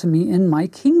come unto me in my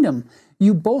kingdom.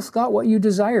 You both got what you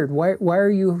desired. Why are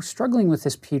you struggling with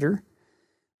this, Peter?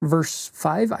 Verse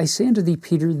 5, I say unto thee,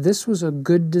 Peter, this was a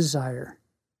good desire,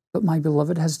 but my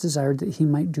beloved has desired that he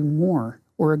might do more,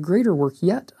 or a greater work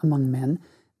yet among men,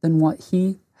 than what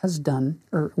he has done,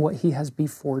 or what he has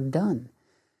before done.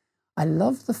 I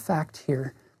love the fact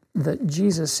here that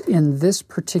Jesus, in this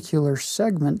particular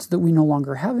segment that we no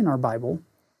longer have in our Bible,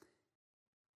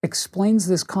 explains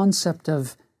this concept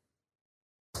of,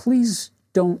 please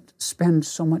don't spend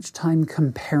so much time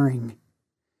comparing.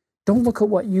 Don't look at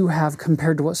what you have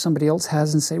compared to what somebody else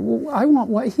has and say, well, I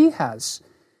want what he has.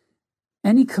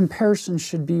 Any comparison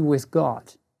should be with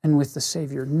God and with the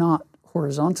Savior, not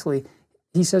horizontally.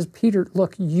 He says, Peter,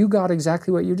 look, you got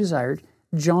exactly what you desired.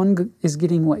 John is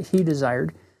getting what he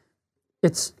desired.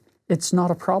 It's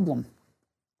not a problem.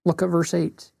 Look at verse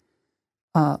 8.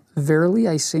 Verily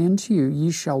I say unto you,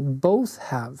 ye shall both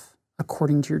have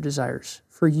according to your desires,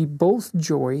 for ye both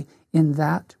joy in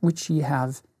that which ye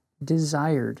have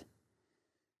desired.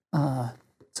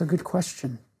 It's a good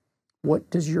question. What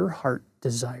does your heart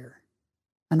desire?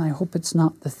 And I hope it's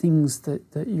not the things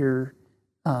that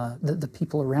the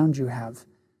people around you have.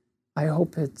 I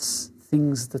hope it's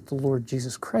things that the Lord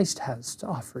Jesus Christ has to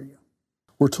offer you.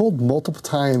 We're told multiple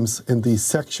times in these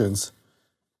sections,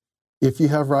 if you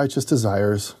have righteous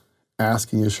desires,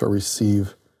 ask and you shall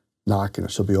receive, knock and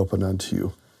it shall be opened unto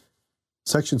you.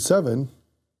 Section 7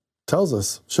 tells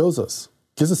us, shows us,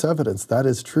 gives us evidence that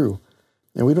is true.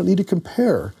 And we don't need to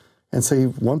compare and say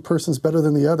one person's better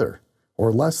than the other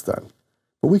or less than.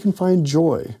 But we can find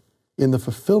joy in the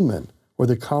fulfillment or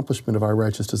the accomplishment of our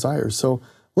righteous desires. So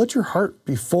let your heart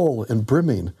be full and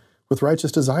brimming with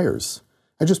righteous desires.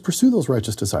 And just pursue those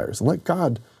righteous desires and let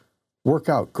God work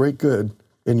out great good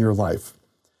in your life.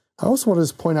 I also want to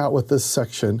just point out with this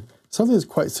section something that's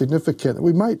quite significant that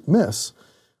we might miss.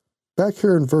 Back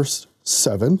here in verse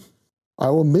 7, I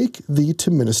will make thee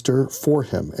to minister for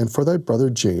him and for thy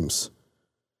brother James.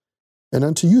 And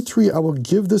unto you three I will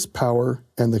give this power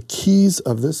and the keys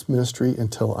of this ministry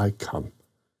until I come.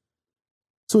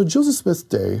 So in Joseph Smith's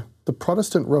day, the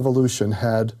Protestant Revolution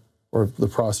or the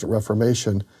Protestant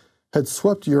Reformation, had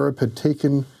swept Europe,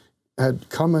 had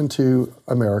come into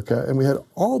America, and we had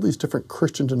all these different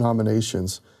Christian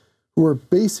denominations who were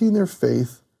basing their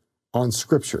faith on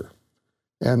Scripture.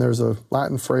 And there's a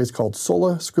Latin phrase called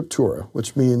sola scriptura,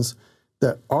 which means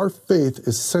that our faith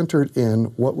is centered in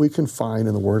what we can find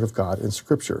in the Word of God in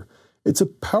Scripture. It's a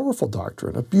powerful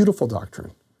doctrine, a beautiful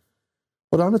doctrine.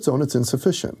 But on its own, it's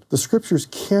insufficient. The Scriptures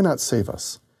cannot save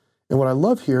us. And what I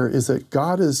love here is that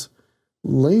God is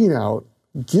laying out,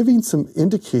 giving some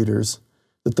indicators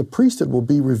that the priesthood will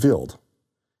be revealed,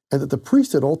 and that the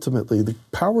priesthood ultimately, the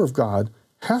power of God,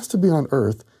 has to be on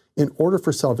earth in order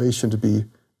for salvation to be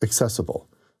accessible.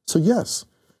 So yes,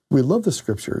 we love the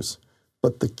Scriptures,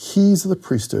 but the keys of the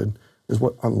priesthood is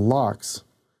what unlocks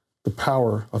the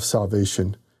power of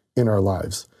salvation in our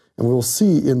lives. And we will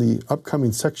see in the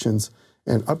upcoming sections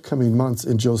and upcoming months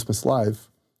in Joseph Smith's life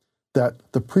that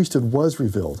the priesthood was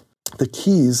revealed. The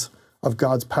keys of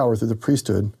God's power through the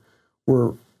priesthood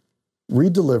were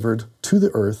redelivered to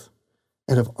the earth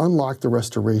and have unlocked the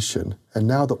restoration. And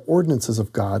now the ordinances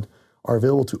of God are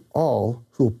available to all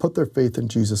who will put their faith in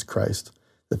Jesus Christ,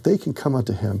 that they can come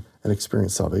unto Him and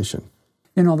experience salvation.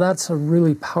 You know, that's a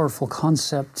really powerful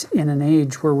concept in an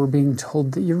age where we're being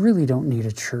told that you really don't need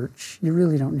a church. You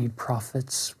really don't need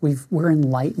prophets. We're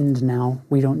enlightened now.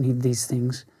 We don't need these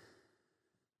things.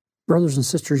 Brothers and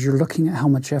sisters, you're looking at how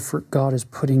much effort God is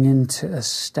putting into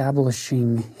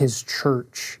establishing His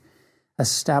church,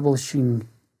 establishing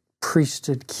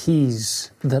priesthood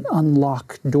keys that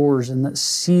unlock doors and that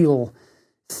seal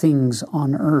things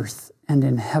on earth and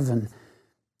in heaven.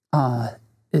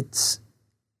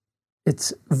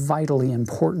 It's vitally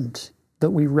important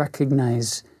that we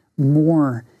recognize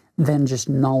more than just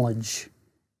knowledge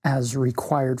as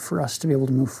required for us to be able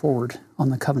to move forward on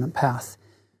the covenant path.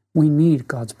 We need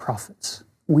God's prophets.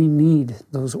 We need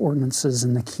those ordinances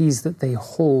and the keys that they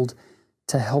hold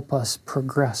to help us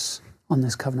progress on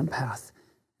this covenant path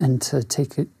and to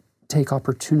take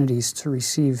opportunities to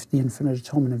receive the infinite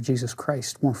atonement of Jesus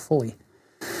Christ more fully.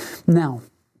 Now,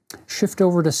 shift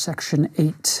over to section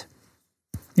 8.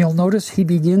 You'll notice he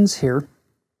begins here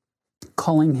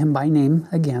calling him by name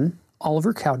again,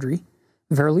 Oliver Cowdery.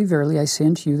 Verily, verily, I say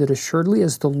unto you that assuredly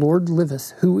as the Lord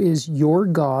liveth, who is your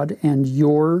God and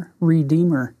your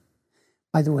Redeemer.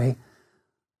 By the way,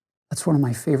 that's one of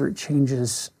my favorite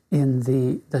changes in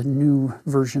the new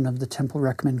version of the Temple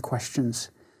Recommend Questions.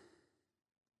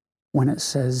 When it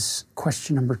says,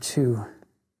 question number 2,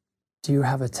 do you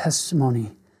have a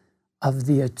testimony of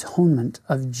the atonement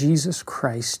of Jesus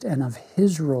Christ and of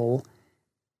His role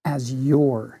as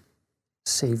your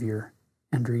Savior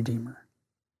and Redeemer?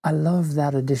 I love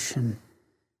that addition,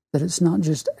 that it's not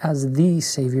just as the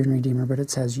Savior and Redeemer, but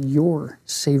it's as your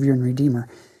Savior and Redeemer.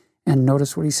 And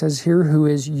notice what he says here, who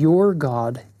is your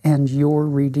God and your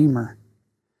Redeemer.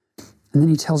 And then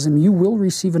he tells him, you will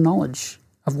receive a knowledge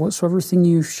of whatsoever thing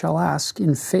you shall ask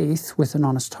in faith with an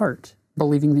honest heart,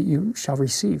 believing that you shall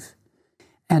receive.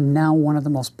 And now one of the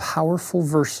most powerful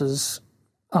verses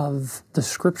of the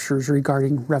Scriptures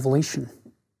regarding Revelation.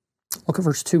 Look at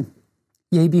verse 2.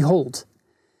 Yea, behold,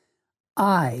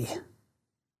 I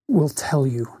will tell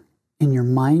you in your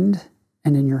mind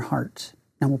and in your heart.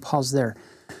 Now we'll pause there.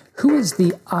 Who is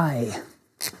the I?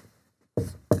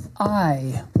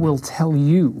 I will tell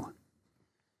you.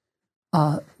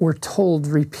 We're told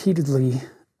repeatedly,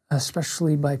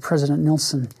 especially by President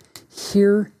Nelson,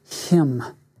 hear Him.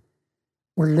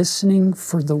 We're listening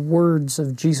for the words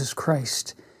of Jesus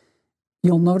Christ.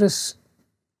 You'll notice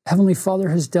Heavenly Father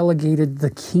has delegated the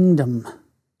kingdom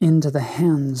into the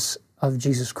hands of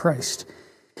Jesus Christ.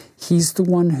 He's the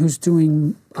one who's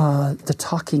doing the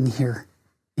talking here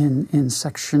in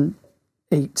section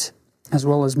 8, as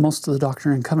well as most of the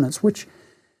Doctrine and Covenants, which,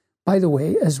 by the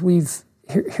way, as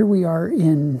here we are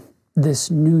in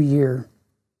this new year,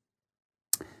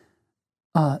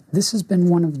 this has been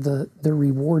one of the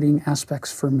rewarding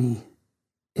aspects for me,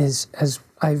 is as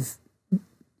I've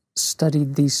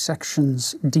studied these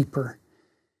sections deeper,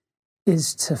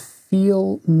 is to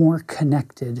feel more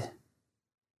connected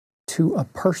to a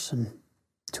person,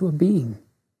 to a being,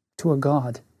 to a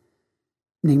God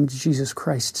named Jesus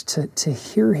Christ, to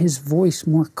hear His voice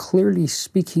more clearly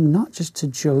speaking, not just to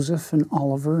Joseph and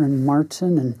Oliver and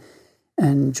Martin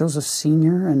and Joseph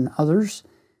Sr. and others,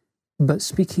 but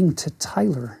speaking to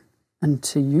Tyler and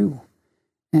to you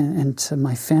and to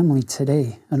my family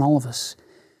today and all of us.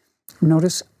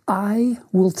 Notice, I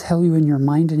will tell you in your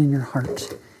mind and in your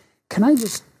heart. Can I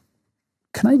just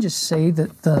say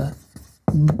that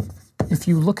if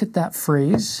you look at that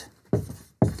phrase,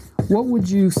 what would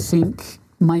you think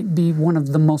might be one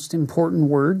of the most important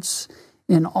words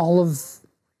in all of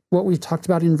what we talked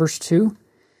about in verse 2?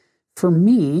 For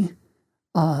me,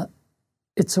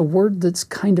 it's a word that's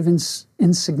kind of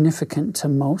insignificant to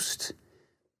most.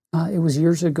 It was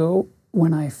years ago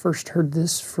when I first heard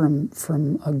this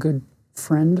from a good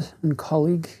friend and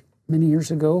colleague many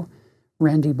years ago,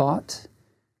 Randy Bott,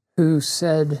 who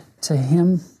said to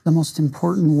him the most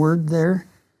important word there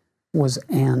was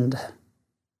 "and."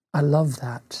 I love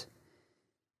that.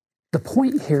 The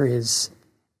point here is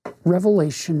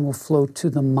revelation will flow to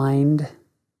the mind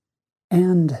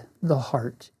and the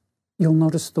heart. You'll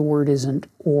notice the word isn't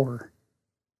 "or."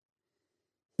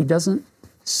 He doesn't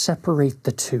separate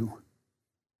the two.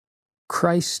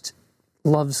 Christ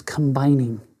loves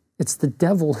combining. It's the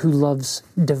devil who loves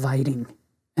dividing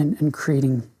and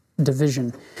creating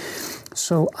division.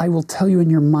 So I will tell you in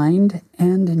your mind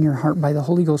and in your heart by the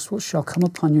Holy Ghost what shall come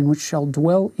upon you and which shall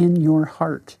dwell in your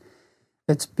heart.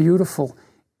 It's beautiful.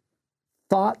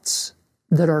 Thoughts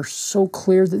that are so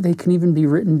clear that they can even be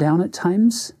written down at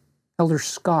times. Elder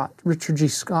Scott, Richard G.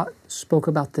 Scott, spoke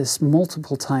about this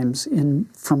multiple times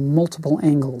from multiple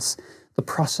angles, the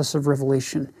process of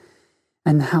revelation,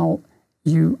 and how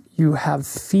you have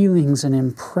feelings and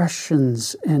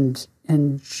impressions and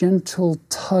gentle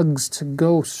tugs to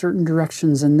go certain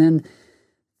directions, and then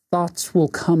thoughts will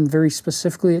come very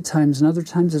specifically at times, and other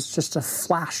times it's just a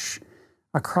flash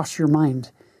across your mind.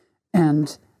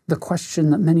 And the question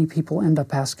that many people end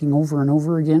up asking over and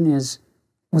over again is,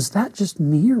 was that just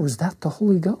me or was that the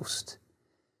Holy Ghost?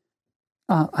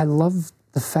 I love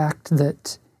the fact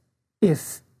that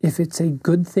if it's a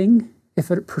good thing, if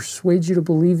it persuades you to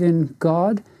believe in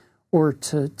God or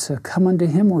to come unto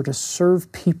Him or to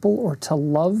serve people or to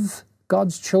love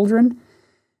God's children,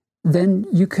 then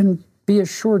you can be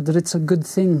assured that it's a good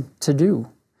thing to do.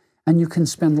 And you can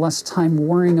spend less time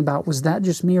worrying about, was that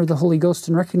just me or the Holy Ghost,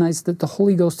 and recognize that the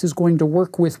Holy Ghost is going to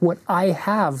work with what I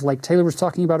have, like Taylor was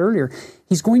talking about earlier.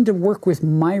 He's going to work with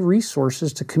my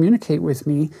resources to communicate with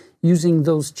me using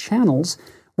those channels,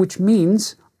 which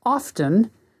means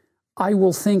often I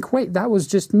will think, wait, that was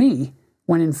just me,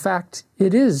 when in fact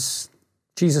it is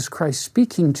Jesus Christ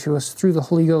speaking to us through the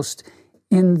Holy Ghost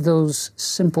in those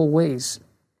simple ways.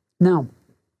 Now,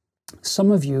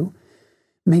 some of you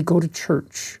may go to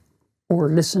church or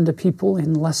listen to people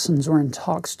in lessons or in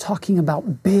talks talking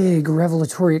about big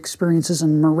revelatory experiences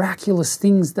and miraculous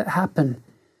things that happen.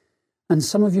 And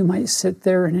some of you might sit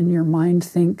there and in your mind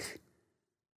think,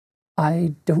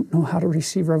 I don't know how to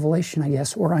receive revelation, I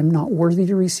guess, or I'm not worthy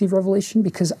to receive revelation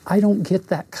because I don't get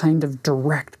that kind of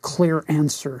direct, clear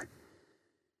answer.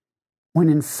 When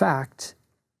in fact,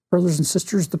 brothers and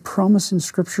sisters, the promise in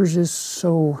Scriptures is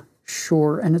so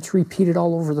sure, and it's repeated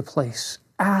all over the place.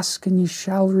 Ask and ye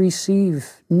shall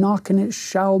receive. Knock and it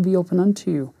shall be open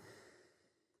unto you.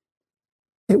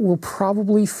 It will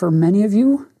probably, for many of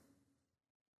you,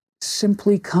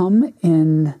 simply come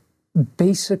in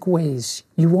basic ways.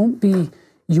 You won't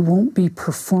be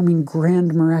performing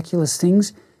grand, miraculous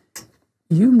things.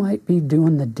 You might be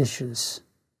doing the dishes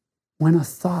when a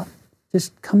thought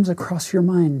just comes across your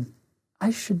mind.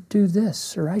 I should do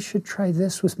this, or I should try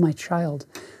this with my child,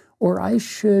 or I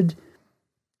should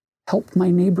help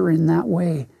my neighbor in that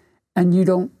way. And you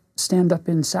don't stand up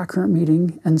in sacrament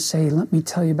meeting and say, let me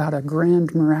tell you about a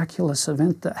grand miraculous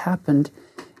event that happened.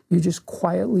 You just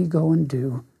quietly go and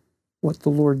do what the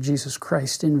Lord Jesus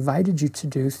Christ invited you to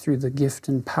do through the gift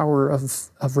and power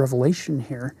of revelation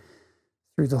here,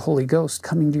 through the Holy Ghost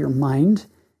coming to your mind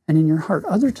and in your heart.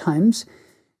 Other times,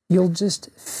 you'll just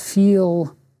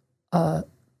feel a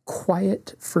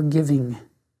quiet forgiving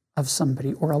of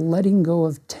somebody, or a letting go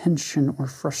of tension or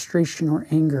frustration or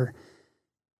anger.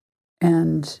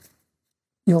 And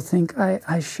you'll think,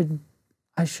 I should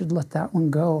let that one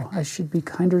go. I should be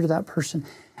kinder to that person.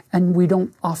 And we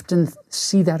don't often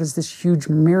see that as this huge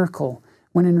miracle,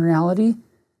 when in reality,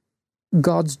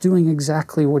 God's doing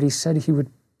exactly what He said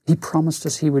He promised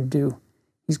us He would do.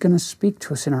 He's going to speak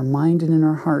to us in our mind and in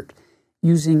our heart,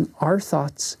 using our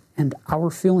thoughts and our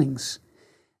feelings.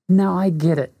 Now, I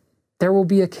get it. There will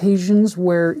be occasions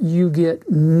where you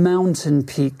get mountain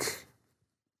peak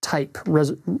type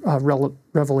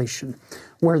revelation,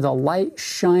 where the light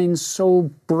shines so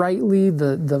brightly,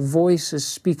 the voice is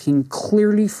speaking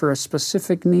clearly for a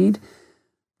specific need.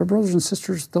 But brothers and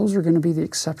sisters, those are going to be the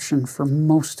exception for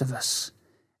most of us.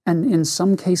 And in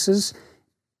some cases,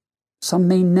 some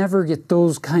may never get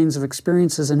those kinds of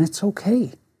experiences, and it's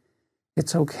okay.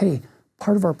 It's okay.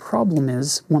 Part of our problem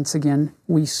is, once again,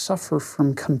 we suffer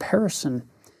from comparison.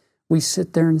 We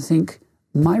sit there and think,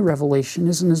 my revelation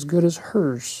isn't as good as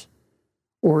hers,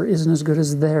 or isn't as good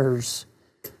as theirs,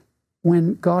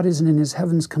 when God isn't in His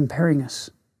heavens comparing us.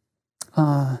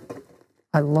 I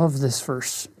love this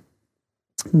verse.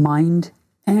 Mind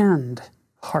and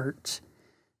heart.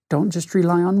 Don't just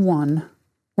rely on one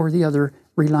or the other,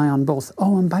 rely on both.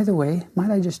 Oh, and by the way, might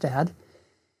I just add,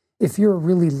 If you're a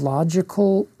really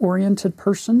logical-oriented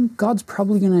person, God's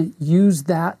probably going to use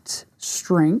that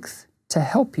strength to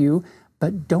help you,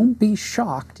 but don't be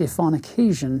shocked if on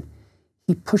occasion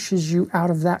He pushes you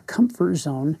out of that comfort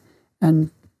zone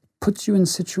and puts you in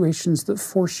situations that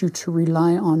force you to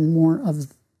rely on more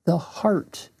of the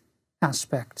heart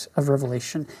aspect of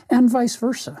revelation, and vice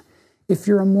versa. If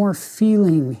you're a more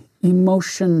feeling,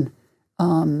 emotion,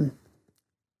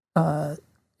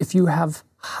 if you have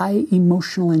high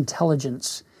emotional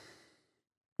intelligence,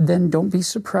 then don't be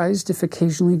surprised if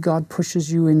occasionally God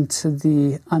pushes you into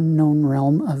the unknown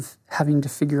realm of having to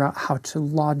figure out how to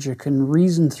logic and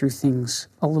reason through things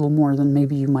a little more than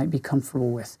maybe you might be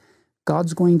comfortable with.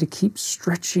 God's going to keep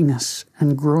stretching us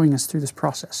and growing us through this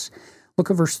process. Look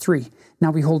at verse 3.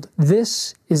 Now behold,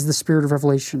 this is the spirit of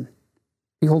revelation.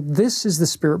 Behold, this is the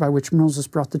spirit by which Moses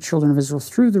brought the children of Israel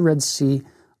through the Red Sea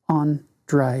on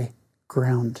dry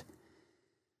ground.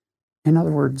 In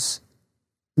other words,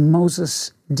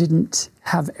 Moses didn't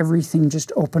have everything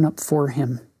just open up for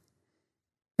him.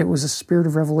 It was a spirit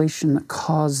of revelation that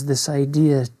caused this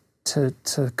idea to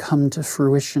come to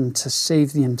fruition, to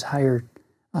save the entire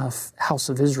house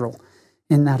of Israel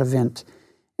in that event.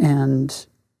 And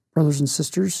brothers and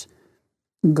sisters,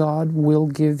 God will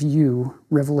give you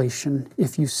revelation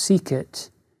if you seek it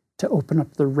to open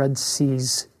up the Red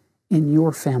Seas in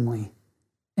your family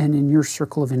and in your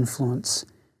circle of influence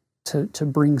to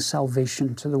bring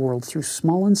salvation to the world through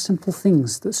small and simple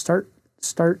things that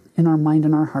start in our mind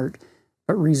and our heart,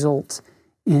 but result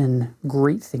in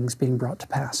great things being brought to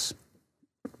pass.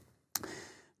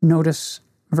 Notice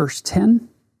verse 10.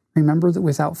 Remember that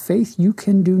without faith you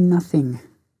can do nothing.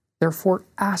 Therefore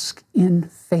ask in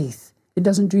faith. It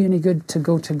doesn't do you any good to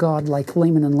go to God like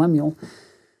Laman and Lemuel.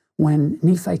 When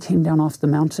Nephi came down off the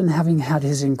mountain, having had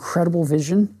his incredible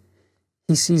vision,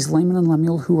 he sees Laman and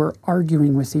Lemuel who are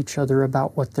arguing with each other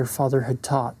about what their father had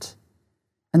taught.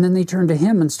 And then they turn to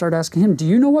him and start asking him, do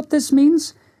you know what this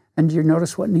means? And do you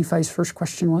notice what Nephi's first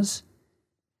question was?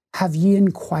 Have ye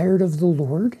inquired of the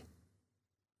Lord?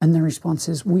 And their response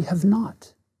is, we have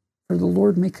not. For the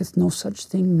Lord maketh no such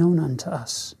thing known unto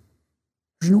us.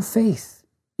 There's no faith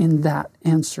in that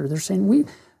answer. They're saying,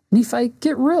 Nephi,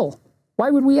 get real. Why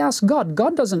would we ask God?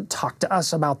 God doesn't talk to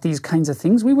us about these kinds of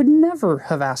things. We would never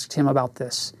have asked him about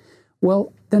this.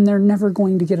 Well, then they're never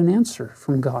going to get an answer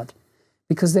from God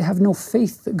because they have no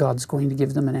faith that God's going to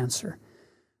give them an answer.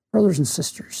 Brothers and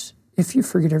sisters, if you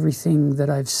forget everything that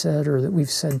I've said or that we've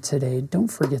said today, don't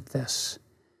forget this.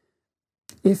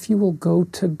 If you will go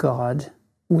to God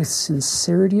with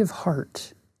sincerity of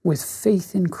heart, with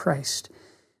faith in Christ,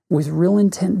 with real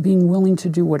intent, being willing to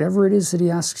do whatever it is that he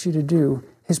asks you to do,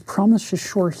 his promise is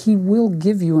sure. He will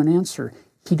give you an answer.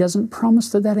 He doesn't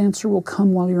promise that that answer will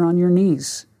come while you're on your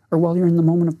knees or while you're in the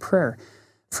moment of prayer.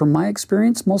 From my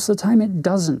experience, most of the time it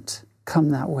doesn't come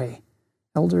that way.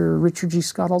 Elder Richard G.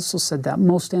 Scott also said that.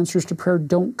 Most answers to prayer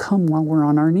don't come while we're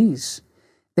on our knees.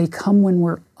 They come when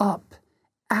we're up,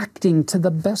 acting to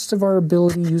the best of our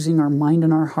ability, using our mind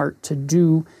and our heart to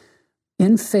do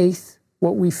in faith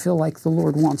what we feel like the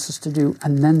Lord wants us to do,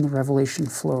 and then the revelation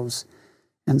flows.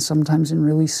 And sometimes in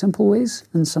really simple ways,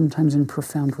 and sometimes in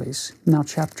profound ways. Now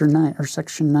chapter 9, or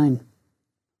section 9.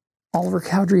 Oliver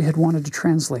Cowdery had wanted to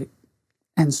translate,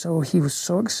 and so he was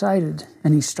so excited,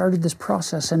 and he started this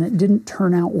process, and it didn't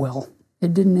turn out well.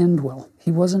 It didn't end well.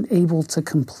 He wasn't able to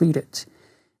complete it,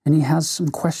 and he has some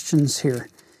questions here.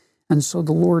 And so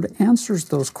the Lord answers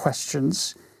those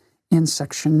questions in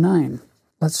section 9.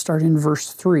 Let's start in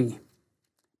verse 3.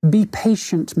 Be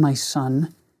patient, my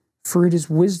son, for it is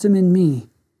wisdom in me,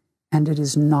 and it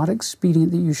is not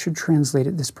expedient that you should translate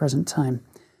at this present time.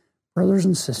 Brothers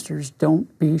and sisters,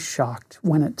 don't be shocked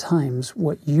when at times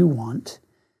what you want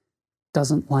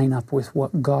doesn't line up with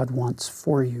what God wants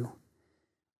for you.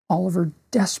 Oliver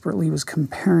desperately was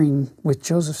comparing with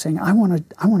Joseph, saying, I want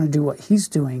to do what he's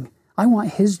doing. I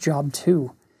want his job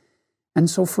too. And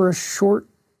so for a short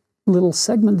little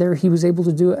segment there, he was able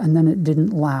to do it, and then it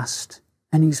didn't last,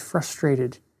 and he's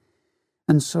frustrated.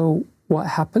 And so what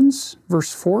happens?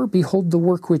 Verse 4, behold, the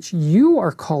work which you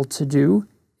are called to do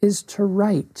is to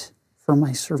write for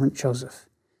my servant Joseph.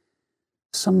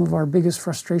 Some of our biggest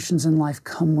frustrations in life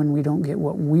come when we don't get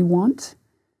what we want,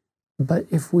 but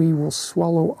if we will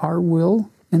swallow our will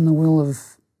in the will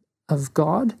of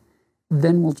God,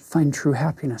 then we'll find true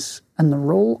happiness. And the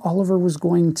role Oliver was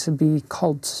going to be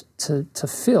called to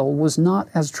fill was not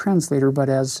as translator, but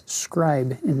as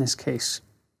scribe in this case.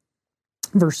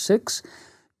 Verse 6,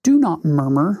 do not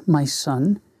murmur, my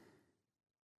son.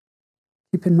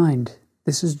 Keep in mind,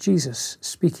 this is Jesus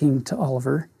speaking to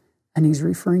Oliver, and he's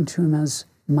referring to him as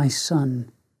my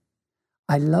son.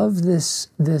 I love this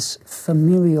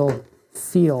familial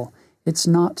feel. It's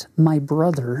not my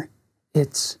brother,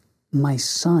 it's my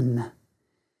son.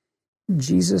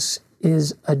 Jesus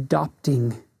is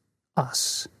adopting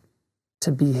us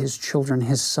to be his children,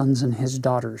 his sons and his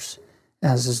daughters,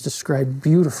 as is described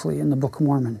beautifully in the Book of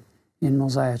Mormon, in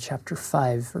Mosiah chapter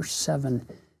 5, verse 7,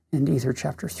 and Ether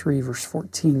chapter 3, verse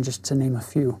 14, just to name a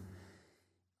few.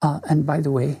 And by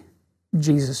the way,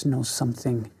 Jesus knows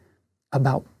something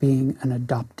about being an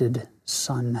adopted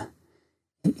son.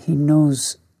 He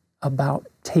knows about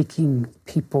taking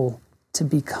people to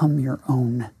become your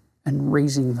own and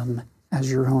raising them as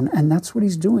your own. And that's what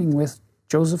he's doing with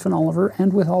Joseph and Oliver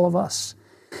and with all of us.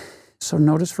 So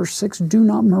notice verse 6, do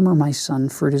not murmur, my son,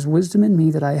 for it is wisdom in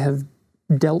me that I have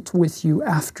dealt with you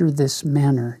after this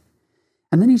manner.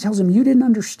 And then he tells him, you didn't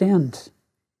understand.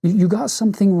 You got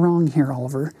something wrong here,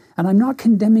 Oliver, and I'm not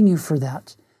condemning you for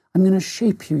that. I'm going to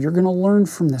shape you. You're going to learn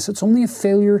from this. It's only a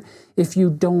failure if you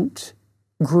don't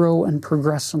grow and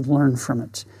progress and learn from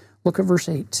it. Look at verse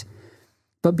 8.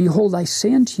 But behold, I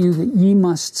say unto you that ye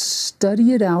must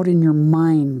study it out in your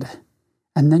mind,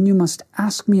 and then you must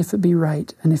ask me if it be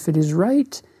right. And if it is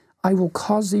right, I will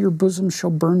cause that your bosom shall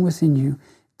burn within you.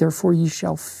 Therefore ye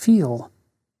shall feel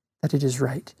that it is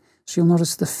right. So you'll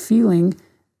notice the feeling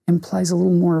implies a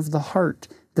little more of the heart,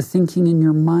 the thinking in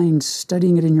your mind,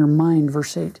 studying it in your mind.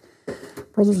 Verse 8.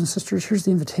 Brothers and sisters, here's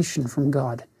the invitation from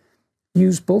God.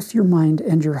 Use both your mind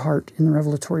and your heart in the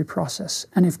revelatory process.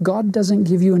 And if God doesn't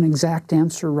give you an exact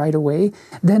answer right away,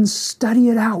 then study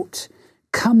it out.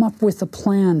 Come up with a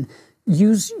plan.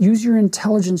 Use your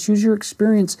intelligence, use your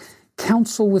experience.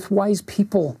 Counsel with wise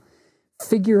people.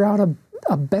 Figure out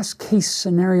a best case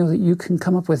scenario that you can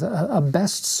come up with, a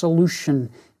best solution.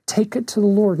 Take it to the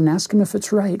Lord and ask him if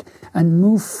it's right, and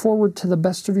move forward to the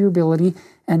best of your ability,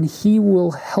 and he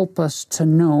will help us to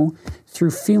know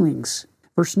through feelings.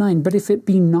 Verse 9, but if it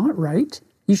be not right,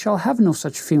 ye shall have no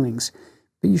such feelings,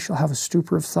 but ye shall have a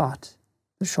stupor of thought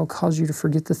that shall cause you to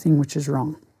forget the thing which is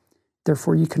wrong.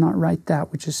 Therefore ye cannot write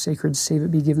that which is sacred, save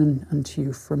it be given unto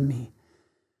you from me.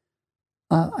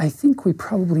 I think we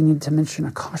probably need to mention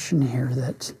a caution here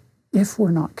that if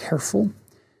we're not careful,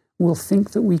 we'll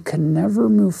think that we can never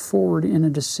move forward in a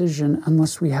decision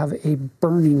unless we have a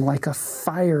burning, like a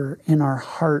fire in our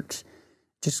heart,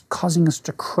 just causing us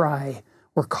to cry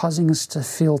or causing us to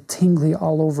feel tingly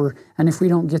all over. And if we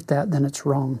don't get that, then it's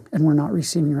wrong and we're not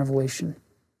receiving revelation.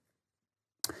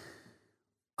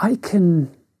 I can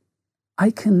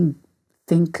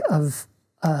think of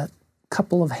a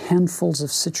couple of handfuls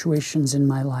of situations in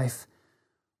my life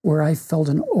where I felt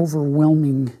an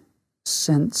overwhelming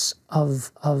sense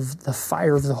of the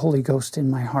fire of the Holy Ghost in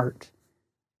my heart.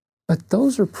 But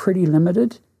those are pretty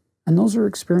limited, and those are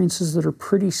experiences that are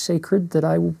pretty sacred that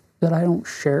I don't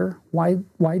share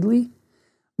widely.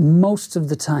 Most of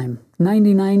the time,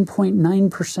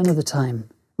 99.9% of the time,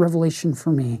 revelation for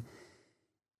me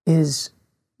is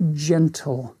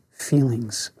gentle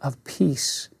feelings of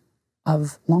peace,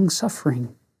 of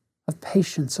long-suffering, of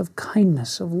patience, of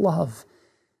kindness, of love,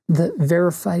 that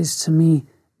verifies to me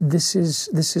this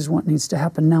is what needs to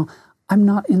happen. Now, I'm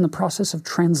not in the process of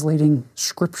translating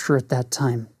Scripture at that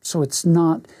time, so it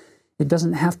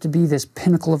doesn't have to be this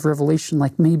pinnacle of revelation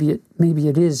like maybe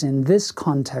it is in this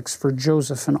context for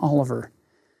Joseph and Oliver.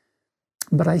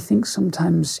 But I think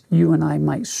sometimes you and I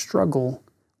might struggle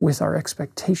with our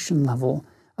expectation level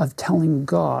of telling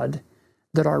God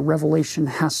that our revelation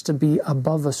has to be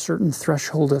above a certain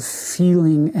threshold of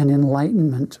feeling and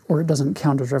enlightenment, or it doesn't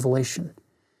count as revelation.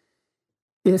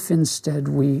 If instead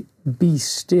we be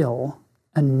still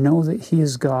and know that he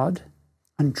is God,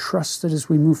 and trust that as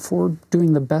we move forward,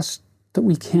 doing the best that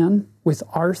we can with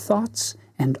our thoughts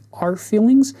and our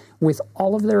feelings, with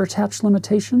all of their attached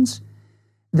limitations,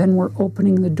 then we're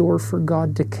opening the door for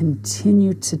God to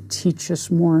continue to teach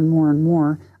us more and more and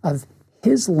more of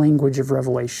his language of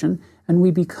revelation, and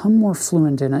we become more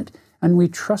fluent in it, and we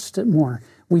trust it more.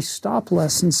 We stop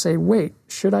less and say, wait,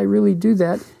 should I really do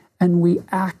that? And we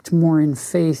act more in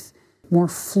faith, more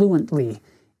fluently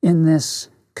in this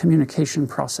communication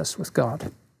process with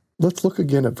God. Let's look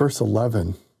again at verse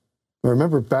 11.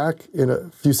 Remember back in a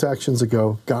few sections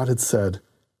ago, God had said,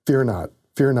 fear not,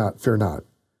 fear not, fear not.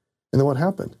 And then what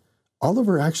happened?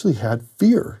 Oliver actually had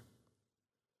fear.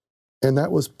 And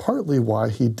that was partly why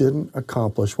he didn't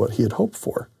accomplish what he had hoped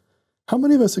for. How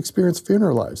many of us experience fear in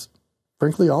our lives?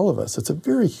 Frankly, all of us. It's a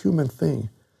very human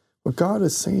thing. What God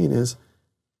is saying is,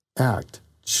 act,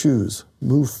 choose,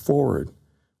 move forward.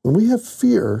 When we have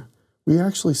fear, we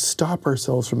actually stop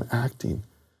ourselves from acting.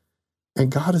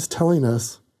 And God is telling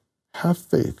us, have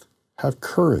faith, have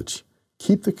courage,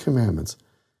 keep the commandments,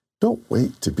 Don't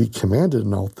wait to be commanded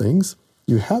in all things.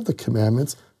 You have the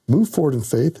commandments, move forward in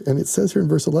faith. And it says here in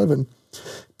verse 11,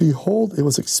 behold, it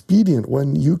was expedient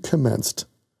when you commenced,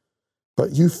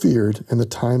 but you feared, and the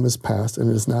time is past, and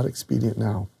it is not expedient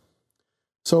now.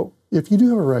 So if you do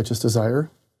have a righteous desire,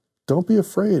 don't be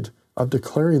afraid of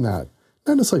declaring that.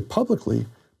 Not necessarily publicly,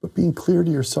 but being clear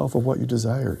to yourself of what you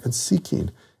desire and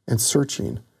seeking and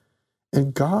searching.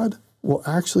 And God will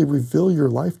actually reveal your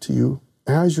life to you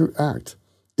as you act.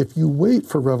 If you wait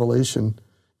for revelation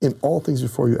in all things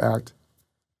before you act,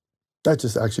 that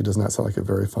just actually does not sound like a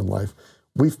very fun life.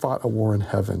 We fought a war in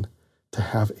heaven to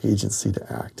have agency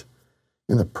to act.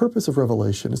 And the purpose of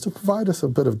revelation is to provide us a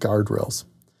bit of guardrails.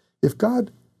 If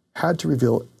God had to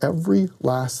reveal every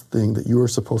last thing that you are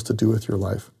supposed to do with your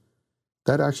life,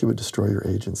 that actually would destroy your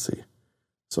agency.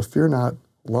 So fear not,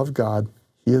 love God,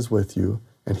 He is with you,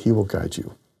 and He will guide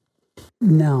you.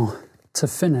 Now, to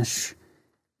finish,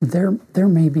 there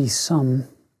may be some,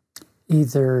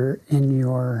 either in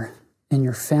your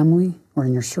family or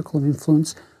in your circle of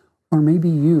influence, or maybe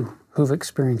you who've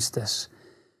experienced this,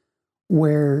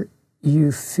 where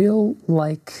you feel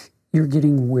like you're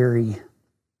getting weary.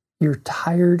 You're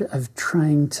tired of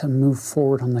trying to move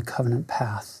forward on the covenant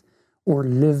path or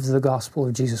live the gospel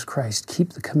of Jesus Christ,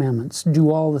 keep the commandments,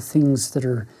 do all the things that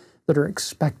are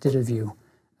expected of you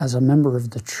as a member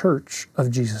of the church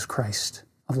of Jesus Christ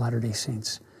of Latter-day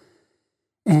Saints.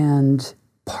 And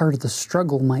part of the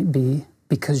struggle might be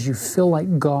because you feel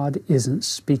like God isn't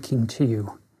speaking to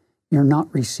you. You're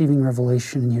not receiving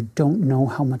revelation and you don't know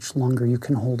how much longer you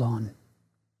can hold on.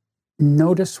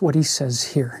 Notice what he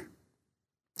says here.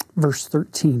 Verse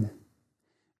 13.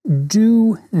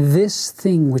 Do this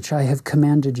thing which I have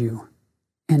commanded you,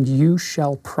 and you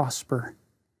shall prosper.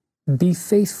 Be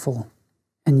faithful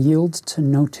and yield to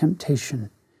no temptation.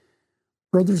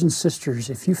 Brothers and sisters,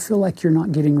 if you feel like you're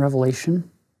not getting revelation,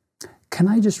 can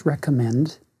I just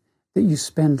recommend that you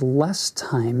spend less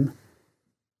time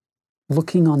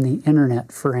looking on the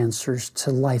internet for answers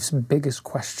to life's biggest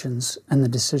questions and the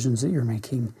decisions that you're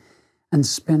making, and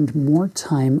spend more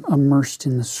time immersed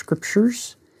in the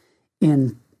scriptures,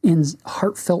 in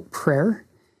heartfelt prayer,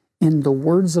 in the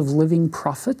words of living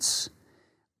prophets,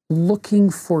 looking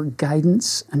for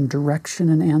guidance and direction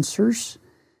and answers,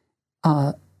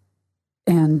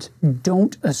 and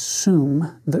don't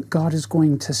assume that God is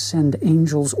going to send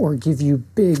angels or give you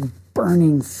big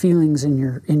burning feelings in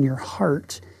your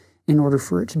heart in order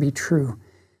for it to be true.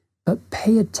 But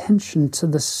pay attention to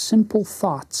the simple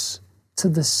thoughts, to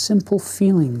the simple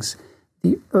feelings,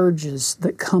 the urges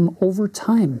that come over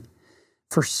time.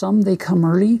 For some, they come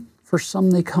early. For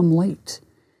some, they come late.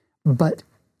 But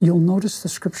you'll notice the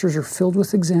scriptures are filled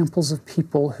with examples of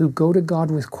people who go to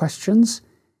God with questions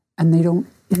and they don't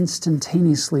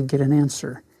instantaneously get an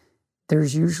answer.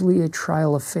 There's usually a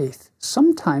trial of faith.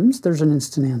 Sometimes there's an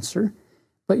instant answer,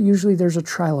 but usually there's a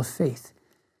trial of faith.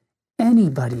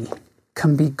 Anybody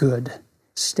can be good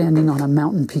standing on a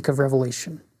mountain peak of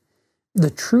revelation. The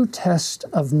true test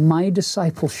of my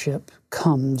discipleship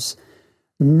comes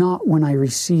not when I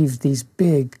receive these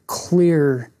big,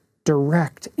 clear,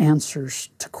 direct answers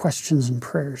to questions and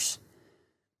prayers,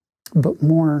 but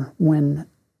more when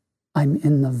I'm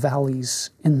in the valleys,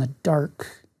 in the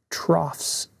dark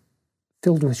troughs,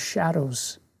 filled with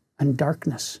shadows and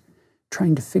darkness,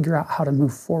 trying to figure out how to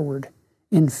move forward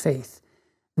in faith.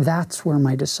 That's where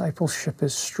my discipleship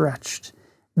is stretched.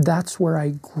 That's where I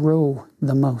grow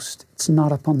the most. It's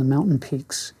not up on the mountain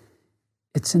peaks.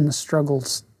 It's in the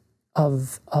struggles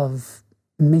of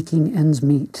making ends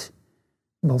meet,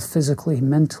 both physically,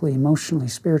 mentally, emotionally,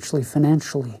 spiritually,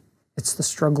 financially. It's the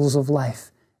struggles of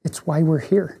life. It's why we're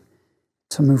here,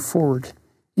 to move forward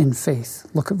in faith.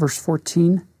 Look at verse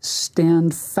 14.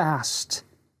 Stand fast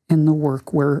in the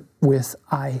work wherewith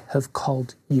I have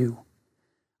called you.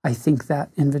 I think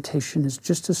that invitation is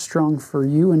just as strong for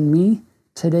you and me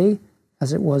today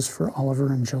as it was for Oliver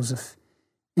and Joseph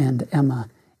and Emma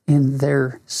in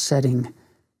their setting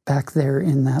back there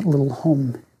in that little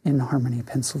home in Harmony,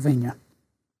 Pennsylvania.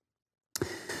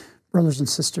 Brothers and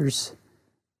sisters,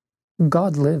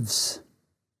 God lives.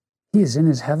 He is in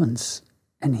his heavens,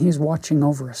 and he is watching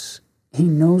over us. He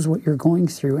knows what you're going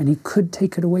through, and he could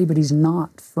take it away, but he's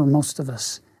not for most of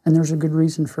us. And there's a good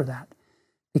reason for that,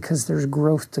 because there's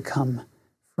growth to come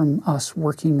from us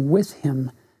working with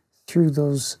him through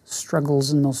those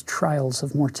struggles and those trials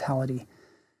of mortality.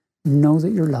 Know that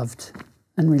you're loved,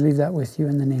 and we leave that with you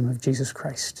in the name of Jesus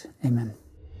Christ. Amen.